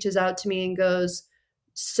man reaches out to me and goes,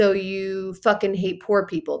 "So you fucking hate poor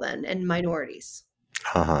people then and minorities?"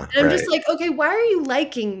 Uh-huh. And I'm just Right. like, okay, why are you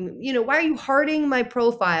liking, why are you hearting my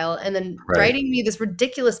profile and then Right. writing me this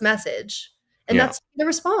ridiculous message? And Yeah. that's the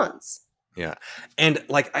response. Yeah. And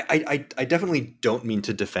like I definitely don't mean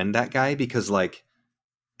to defend that guy because like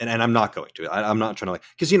and I'm not going to. I'm not trying to like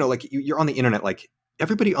because like you're on the internet. Like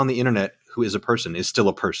everybody on the internet who is a person is still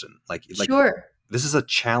a person. Like Sure. this is a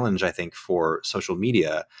challenge I think for social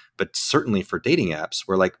media, but certainly for dating apps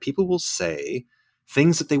where like people will say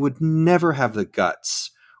things that they would never have the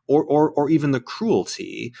guts or even the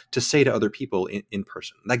cruelty to say to other people in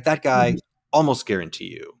person. Like that guy, Mhm. almost guarantee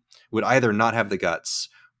you would either not have the guts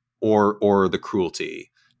or the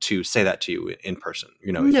cruelty to say that to you in person.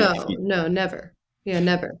 If No, he no, never. Yeah,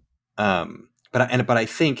 never. but I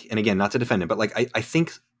think, and again, not to defend him, but like I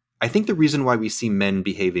think the reason why we see men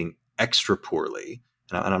behaving extra poorly,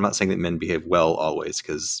 and I'm not saying that men behave well always,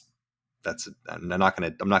 because I'm not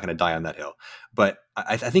gonna die on that hill, but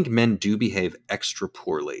I think men do behave extra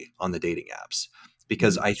poorly on the dating apps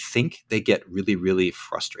because Mhm. I think they get really really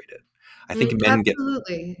frustrated. I think men get,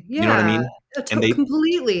 Absolutely. you know what I Yeah, mean, and they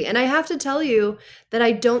completely, and I have to tell you that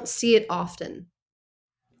I don't see it often.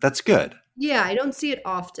 that's good. Yeah, I don't see it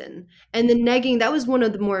often, and the negging, that was one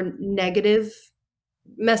of the more negative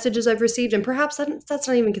messages I've received, and perhaps that's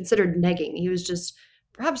not even considered negging. He was just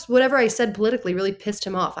perhaps whatever I said politically really pissed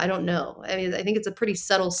him off. I don't know. I mean, I think it's a pretty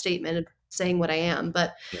subtle statement of saying what I am,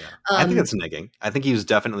 but, Yeah, I think um that's negging. I think he was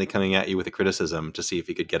definitely coming at you with a criticism to see if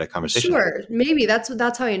he could get a conversation out of sure, maybe that's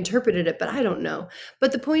how I interpreted it, but I don't know.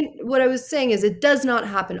 But the point what I was saying is it does not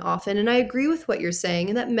happen often, and I agree with what you're saying,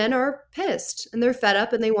 and that men are pissed, and they're fed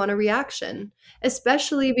up, and they want a reaction,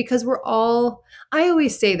 especially because we're all I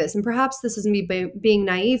always say this, and perhaps this is me being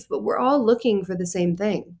naive, but we're all looking for the same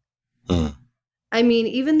thing. you. I mean,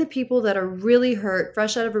 even the people that are really hurt,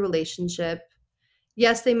 fresh out of a relationship,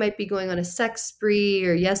 yes, they might be going on a sex spree,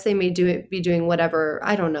 or yes, they may be doing whatever.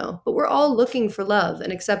 I don't know. But we're all looking for love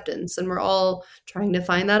and acceptance, and we're all trying to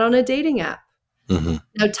find that on a dating app. Mm-hmm.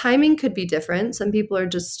 Now, timing could be different. Some people are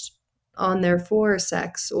just on there for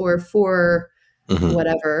sex or for Mm-hmm.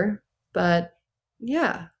 whatever. But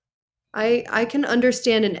yeah, I can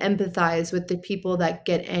understand and empathize with the people that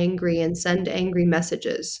get angry and send angry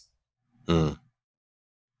messages. Mm.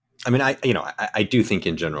 I mean, I do think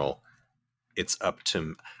in general it's up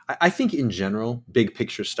to. I think in general, big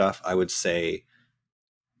picture stuff. I would say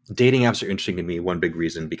dating apps are interesting to me. One big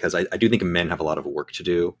reason because I do think men have a lot of work to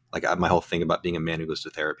do. Like my whole thing about being a man who goes to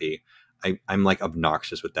therapy, I'm like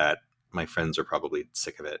obnoxious with that. My friends are probably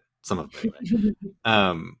sick of it. Some of them anyway.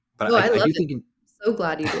 But Oh, I I love do it. think So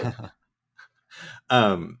glad you do.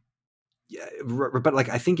 um, yeah, but like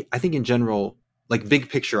I think in general, like big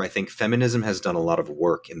picture, I think feminism has done a lot of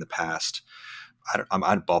work in the past. I'm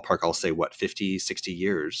at ballpark. I'll say what 50, 60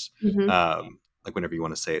 years, Mhm. like whenever you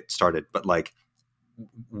want to say it started. But like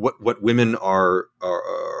what women are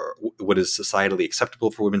what is societally acceptable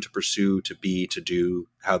for women to pursue, to be, to do,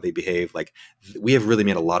 how they behave. Like we have really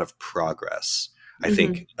made a lot of progress. I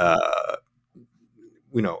think Mhm.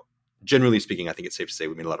 you know, generally speaking, I think it's safe to say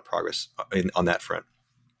we made a lot of progress on that front.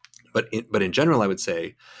 But in general, I would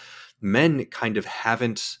say men kind of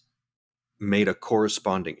haven't made a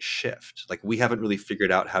corresponding shift. Like we haven't really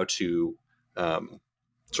figured out how to um,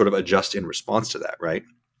 sort of adjust in response to that, right?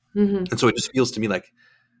 Mhm. And so it just feels to me like,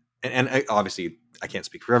 obviously I can't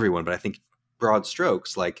speak for everyone, but I think broad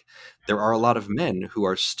strokes, like there are a lot of men who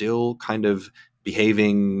are still kind of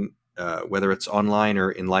behaving, whether it's online or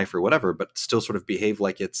in life or whatever, but still sort of behave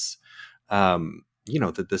like it's,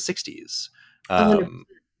 the 60s. 100%. Um,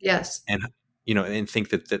 Yes. and and think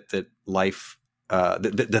that life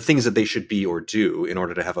the things that they should be or do in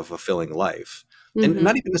order to have a fulfilling life, and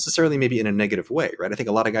not Mhm. even necessarily maybe in a negative way, right? I think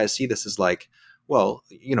a lot of guys see this as like, well,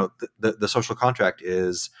 the social contract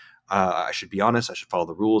is I should be honest. I should follow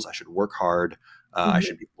the rules. I should work hard. I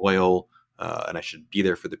should Mhm. be loyal, and I should be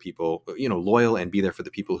there for the people. Loyal and be there for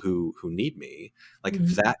the people who need me. Like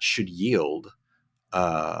Mhm. that should yield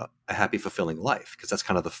a happy, fulfilling life because that's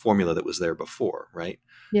kind of the formula that was there before, right?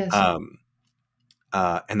 Yes. Um,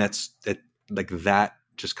 and that's that. Like that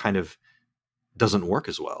just kind of doesn't work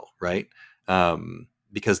as well, right?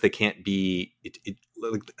 Because they can't be.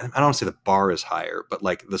 Like, I don't want to say the bar is higher, but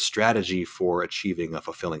like the strategy for achieving a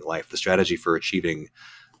fulfilling life, the strategy for achieving.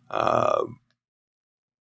 Uh,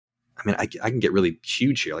 I mean, I can get really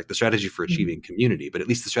huge here, like the strategy for Mhm. achieving community, but at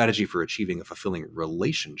least the strategy for achieving a fulfilling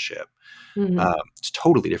relationship, Mhm. it's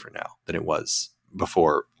totally different now than it was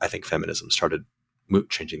before. I think feminism started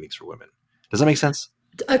changing things for women. Does that make sense?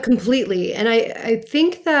 Completely. And I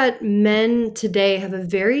think that men today have a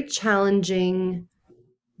very challenging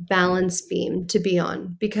balance beam to be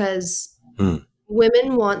on because Hmm.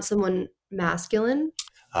 women want someone masculine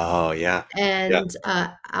Oh yeah, yeah, and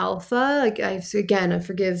alpha. Like again,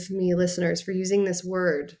 forgive me, listeners, for using this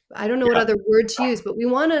word. I don't know what yeah, other word to use, but we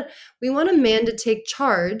want a man to take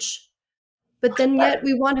charge, but then yet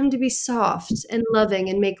we want him to be soft and loving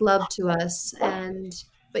and make love to us, and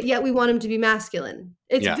but yet we want him to be masculine.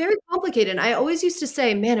 It's yeah. very complicated. I always used to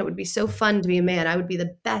say, man, it would be so fun to be a man. I would be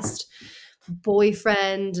the best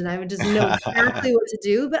boyfriend and I would just know exactly what to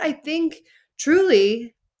do. But I think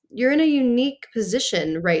truly you're in a unique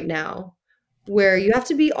position right now where you have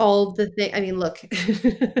to be all the thing. I mean, look,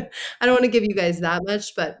 I don't want to give you guys that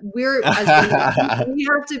much, but we're as women, we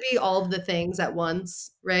have to be all of the things at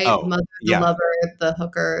once, right? Oh Mother, the yeah, lover, the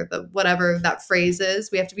hooker, the whatever that phrase is.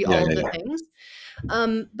 We have to be yeah, all of yeah, the yeah, things.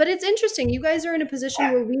 But it's interesting. You guys are in a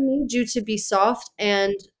position where we need you to be soft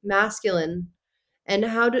and masculine. And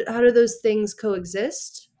how do those things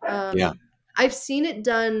coexist? yeah. I've seen it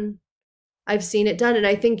done. I've seen it done, and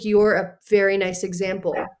I think you're a very nice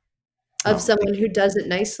example of Oh, thank someone who you. does it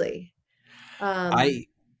nicely. Um, I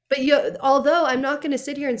but although I'm not going to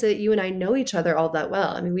sit here and say that you and I know each other all that well.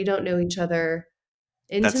 I mean, we don't know each other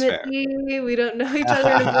That's fair. intimately. We don't know each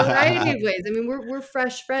other in a variety of ways. I mean, we're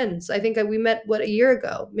fresh friends. I think we met what, a year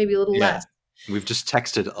ago, maybe a little Yeah, less. we've just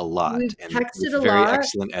texted a lot We've and with texted a very lot.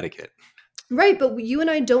 excellent etiquette. Right, but you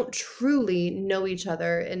and I don't truly know each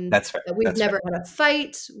other, and That's fair. that we've That's fair. never had a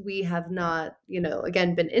fight. We have not,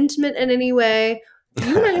 again, been intimate in any way.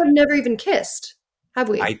 You and I have never even kissed, have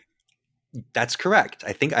we? I That's correct.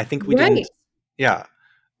 I think we Right. didn't. Yeah.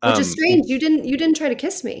 Which is And strange. You didn't try to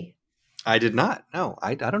kiss me. I did not. No,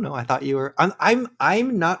 I don't know. I thought you were.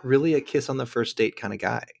 I'm not really a kiss on the first date kind of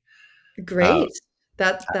guy. Uh, Great.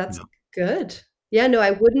 That's no. good. Yeah, no,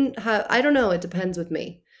 I wouldn't have. I don't know. It depends with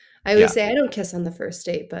me. I always Yeah. say I don't kiss on the first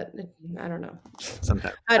date, but I don't know.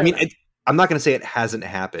 Sometimes. I I don't mean, know. I'm not going to say it hasn't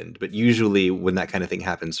happened, but usually when that kind of thing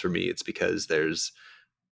happens for me, it's because there's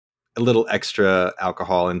a little extra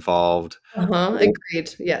alcohol involved, Uh-huh. or,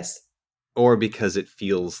 Agreed. Yes. or because it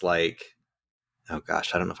feels like, oh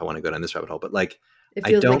gosh, I don't know if I want to go down this rabbit hole, but like, It I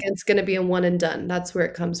feels like don't. it's going to be a one and done. That's where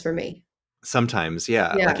it comes for me. Sometimes,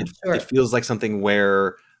 yeah, like Yeah, it sure. feels like something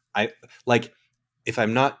where I like if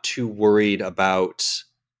I'm not too worried about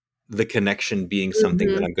the connection being something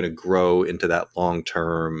that Mhm. I'm going to grow into that long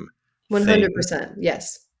term thing, 100%.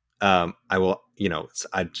 Yes. I will.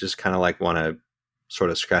 I just kind of like want to sort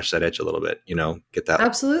of scratch that edge a little bit. Get that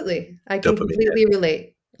Absolutely. I can dopamine hit. completely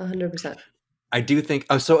relate. 100%. I do think.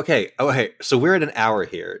 Oh, so okay. Oh, hey. So we're at an hour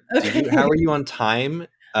here. Do you? How Okay. are you on time?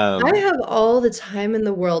 I Um. have all the time in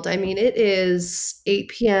the world. I mean, it is 8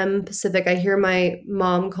 PM Pacific. I hear my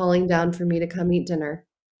mom calling down for me to come eat dinner.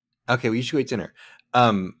 Okay. Well, you should go eat dinner.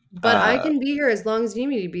 Um. But I Uh. can be here as long as you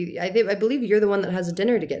need me to be. I believe you're the one that has a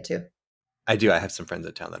dinner to get to. I do. I have some friends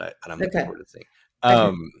in town that I'm looking Okay. forward to seeing. Okay.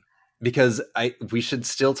 Um, because we should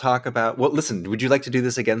still talk about. Well, listen. Would you like to do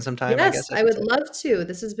this again sometime? I Yes, guess I I should would say love to.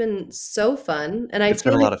 This has been so fun, and I it's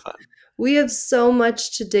been feel a like lot of fun. we have so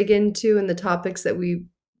much to dig into in the topics that we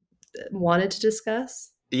wanted to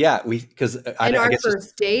discuss. Yeah, we because And I our guess just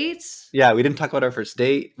first date. yeah, we didn't talk about our first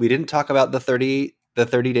date. We didn't talk about the 30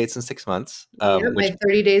 dates in 6 months. Yep, Which my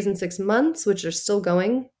 30 days and 6 months, which are still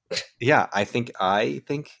going. yeah, I think I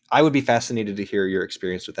would be fascinated to hear your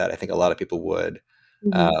experience with that. I think a lot of people would.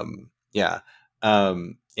 Mhm. Yeah.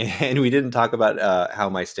 And we didn't talk about how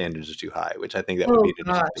my standards are too high, which I think that would be Oh an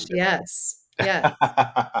interesting gosh, thing yes. Yes.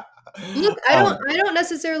 to. Look, I don't um, I don't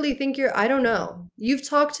necessarily think I don't know. You've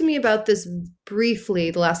talked to me about this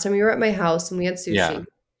briefly the last time you were at my house and we had yeah, sushi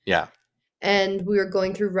yeah, and we were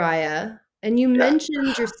going through Raya and you yeah.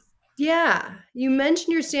 mentioned you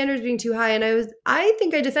mentioned your standards being too high and I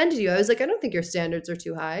think I defended you. I was like, I don't think your standards are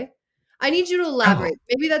too high. I need you to Oh, elaborate.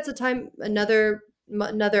 Maybe that's a time another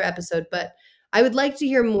episode, but I would like to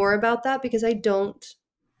hear more about that because I don't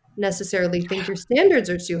necessarily think your standards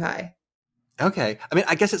are too high. Okay. I mean,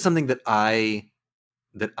 I guess it's something that I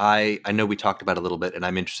know we talked about a little bit, and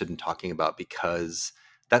I'm interested in talking about because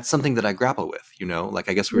that's something that I grapple with. Like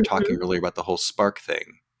I guess we were talking Mhm, earlier about the whole spark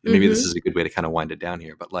thing, and maybe this mhm. is a good way to kind of wind it down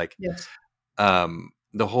here. But like Yes.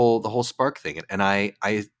 the whole spark thing, and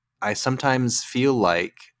I sometimes feel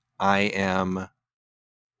like I am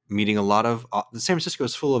meeting a lot of San Francisco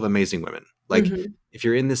is full of amazing women. Like Mhm, if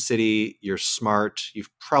you're in this city, you're smart, you've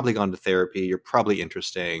probably gone to therapy, you're probably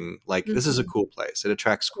interesting. Like this is a mhm. cool place. It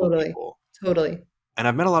attracts cool Totally, people. totally. And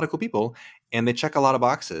I've met a lot of cool people and they check a lot of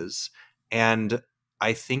boxes. And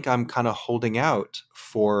I think I'm kind of holding out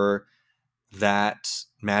for that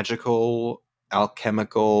magical,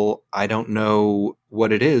 alchemical, I don't know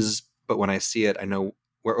what it is, but when I see it, I know,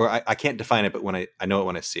 or I can't define it, but I know it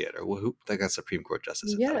when I see it, or who, like a Supreme Court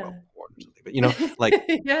justice, I don't know, Yeah. or something, but like,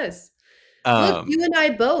 Yes. Look, um, you and I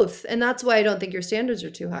both, and that's why I don't think your standards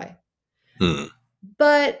are too high. hmm,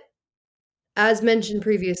 But as mentioned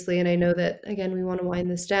previously, and I know that again we want to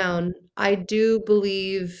wind this down, I do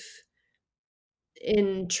believe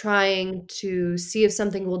in trying to see if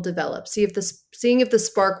something will develop, seeing if the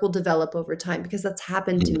spark will develop over time because that's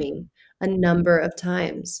happened to hmm. me a number of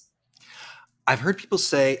times. I've heard people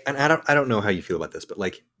say, and I don't know how you feel about this, but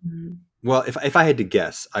like, Mhm. well, if I had to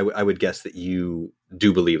guess, I would guess that you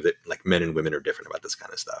do believe that like men and women are different about this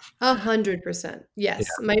kind of stuff. 100%. Yeah. Yes.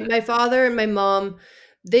 My father and my mom,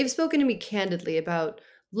 they've spoken to me candidly about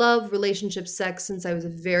love, relationships, sex since I was a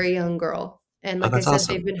very young girl. And Oh, like I that's said,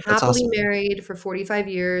 they've awesome. been That's happily awesome. married for 45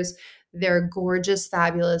 years. They're a gorgeous,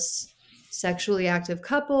 fabulous, sexually active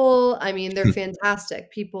couple. I mean, they're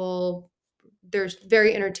fantastic. People, they're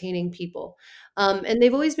very entertaining people. And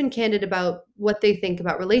they've always been candid about what they think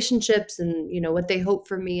about relationships and, what they hope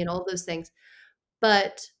for me and all those things.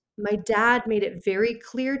 But my dad made it very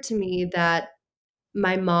clear to me that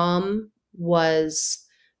my mom was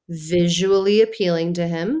visually appealing to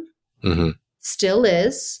him, Hmm. still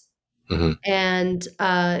is, Hmm. and,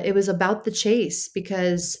 it was about the chase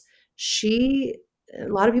because she a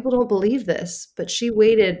lot of people don't believe this, but she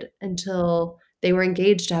waited until they were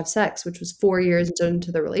engaged to have sex, which was 4 years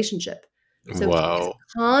into the relationship. So he's Whoa.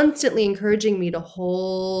 constantly encouraging me to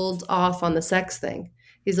hold off on the sex thing.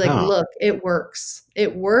 He's like, Huh. "Look, it works.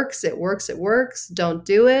 It works, it works, it works. Don't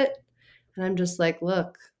do it." And I'm just like,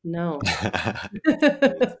 "Look, no."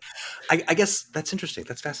 I guess that's interesting.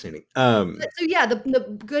 That's fascinating. But so yeah,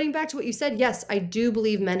 the going back to what you said, yes, I do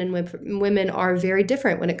believe men and women are very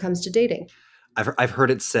different when it comes to dating. I've heard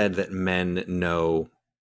it said that men know,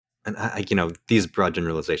 and these broad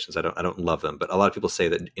generalizations, I don't love them, but a lot of people say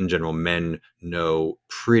that in general, men know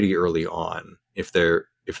pretty early on if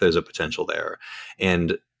there's a potential there,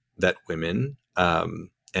 and that women, and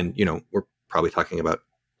we're probably talking about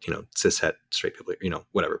cishet straight people,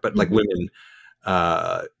 whatever, but like Mhm, women,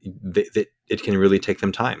 it can really take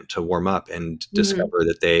them time to warm up and mhm. discover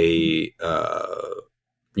that they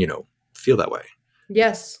you know feel that way.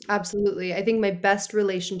 Yes, absolutely. I think my best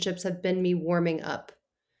relationships have been me warming up.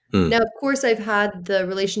 Mm. Now, of course, I've had the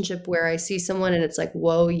relationship where I see someone and it's like,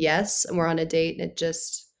 "Whoa, yes," and we're on a date and it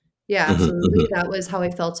just yeah, Mhm, absolutely. mhm, That was how I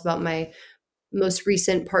felt about my most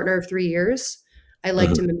recent partner of 3 years. I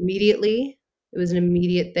liked mhm, him immediately. It was an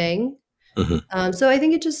immediate thing. mhm. So I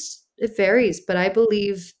think it varies, but I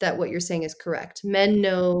believe that what you're saying is correct. Men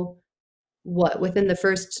know what within the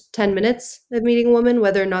first 10 minutes of meeting a woman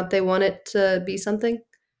whether or not they want it to be something,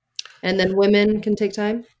 and then women can take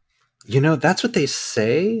time. That's what they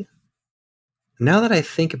say. Now that I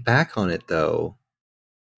think back on it, though,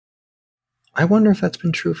 I wonder if that's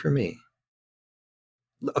been true for me.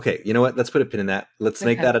 Okay, you know what? Let's put a pin in that. Let's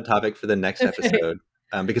make Okay. that a topic for the next Okay. episode,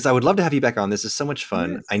 because I would love to have you back on. This is so much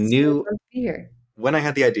fun. Yes, I it's really knew fun to be here. when I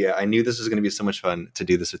had the idea, I knew this was going to be so much fun to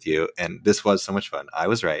do this with you, and this was so much fun. I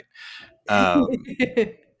was right,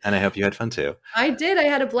 and I hope you had fun too. I did, I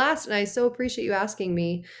had a blast, and I so appreciate you asking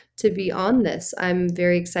me to be on this. I'm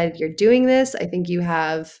very excited you're doing this. I think you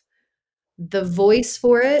have the voice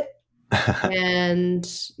for it, and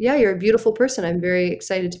yeah, you're a beautiful person. I'm very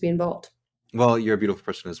excited to be involved. Well, you're a beautiful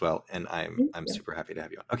person as well, and I'm Thank I'm you. super happy to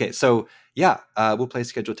have you on. Okay, so yeah, we'll play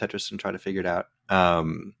schedule Tetris and try to figure it out.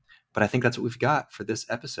 But I think that's what we've got for this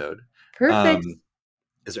episode. Perfect. Um,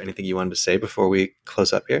 is there anything you wanted to say before we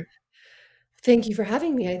close up here? Thank you for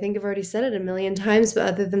having me. I think I've already said it a million times, but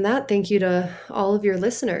other than that, thank you to all of your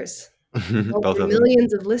listeners, all of Both your of them.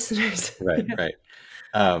 millions of listeners. Right, Yeah. right.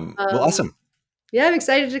 Well, Um, awesome, yeah, I'm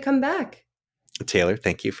excited to come back. Taylor.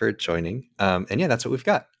 Thank you for joining. And yeah, that's what we've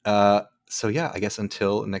got. So yeah, I guess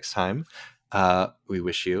until next time, we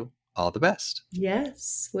wish you All the best.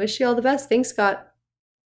 Yes. Wish you all the best. Thanks, Scott.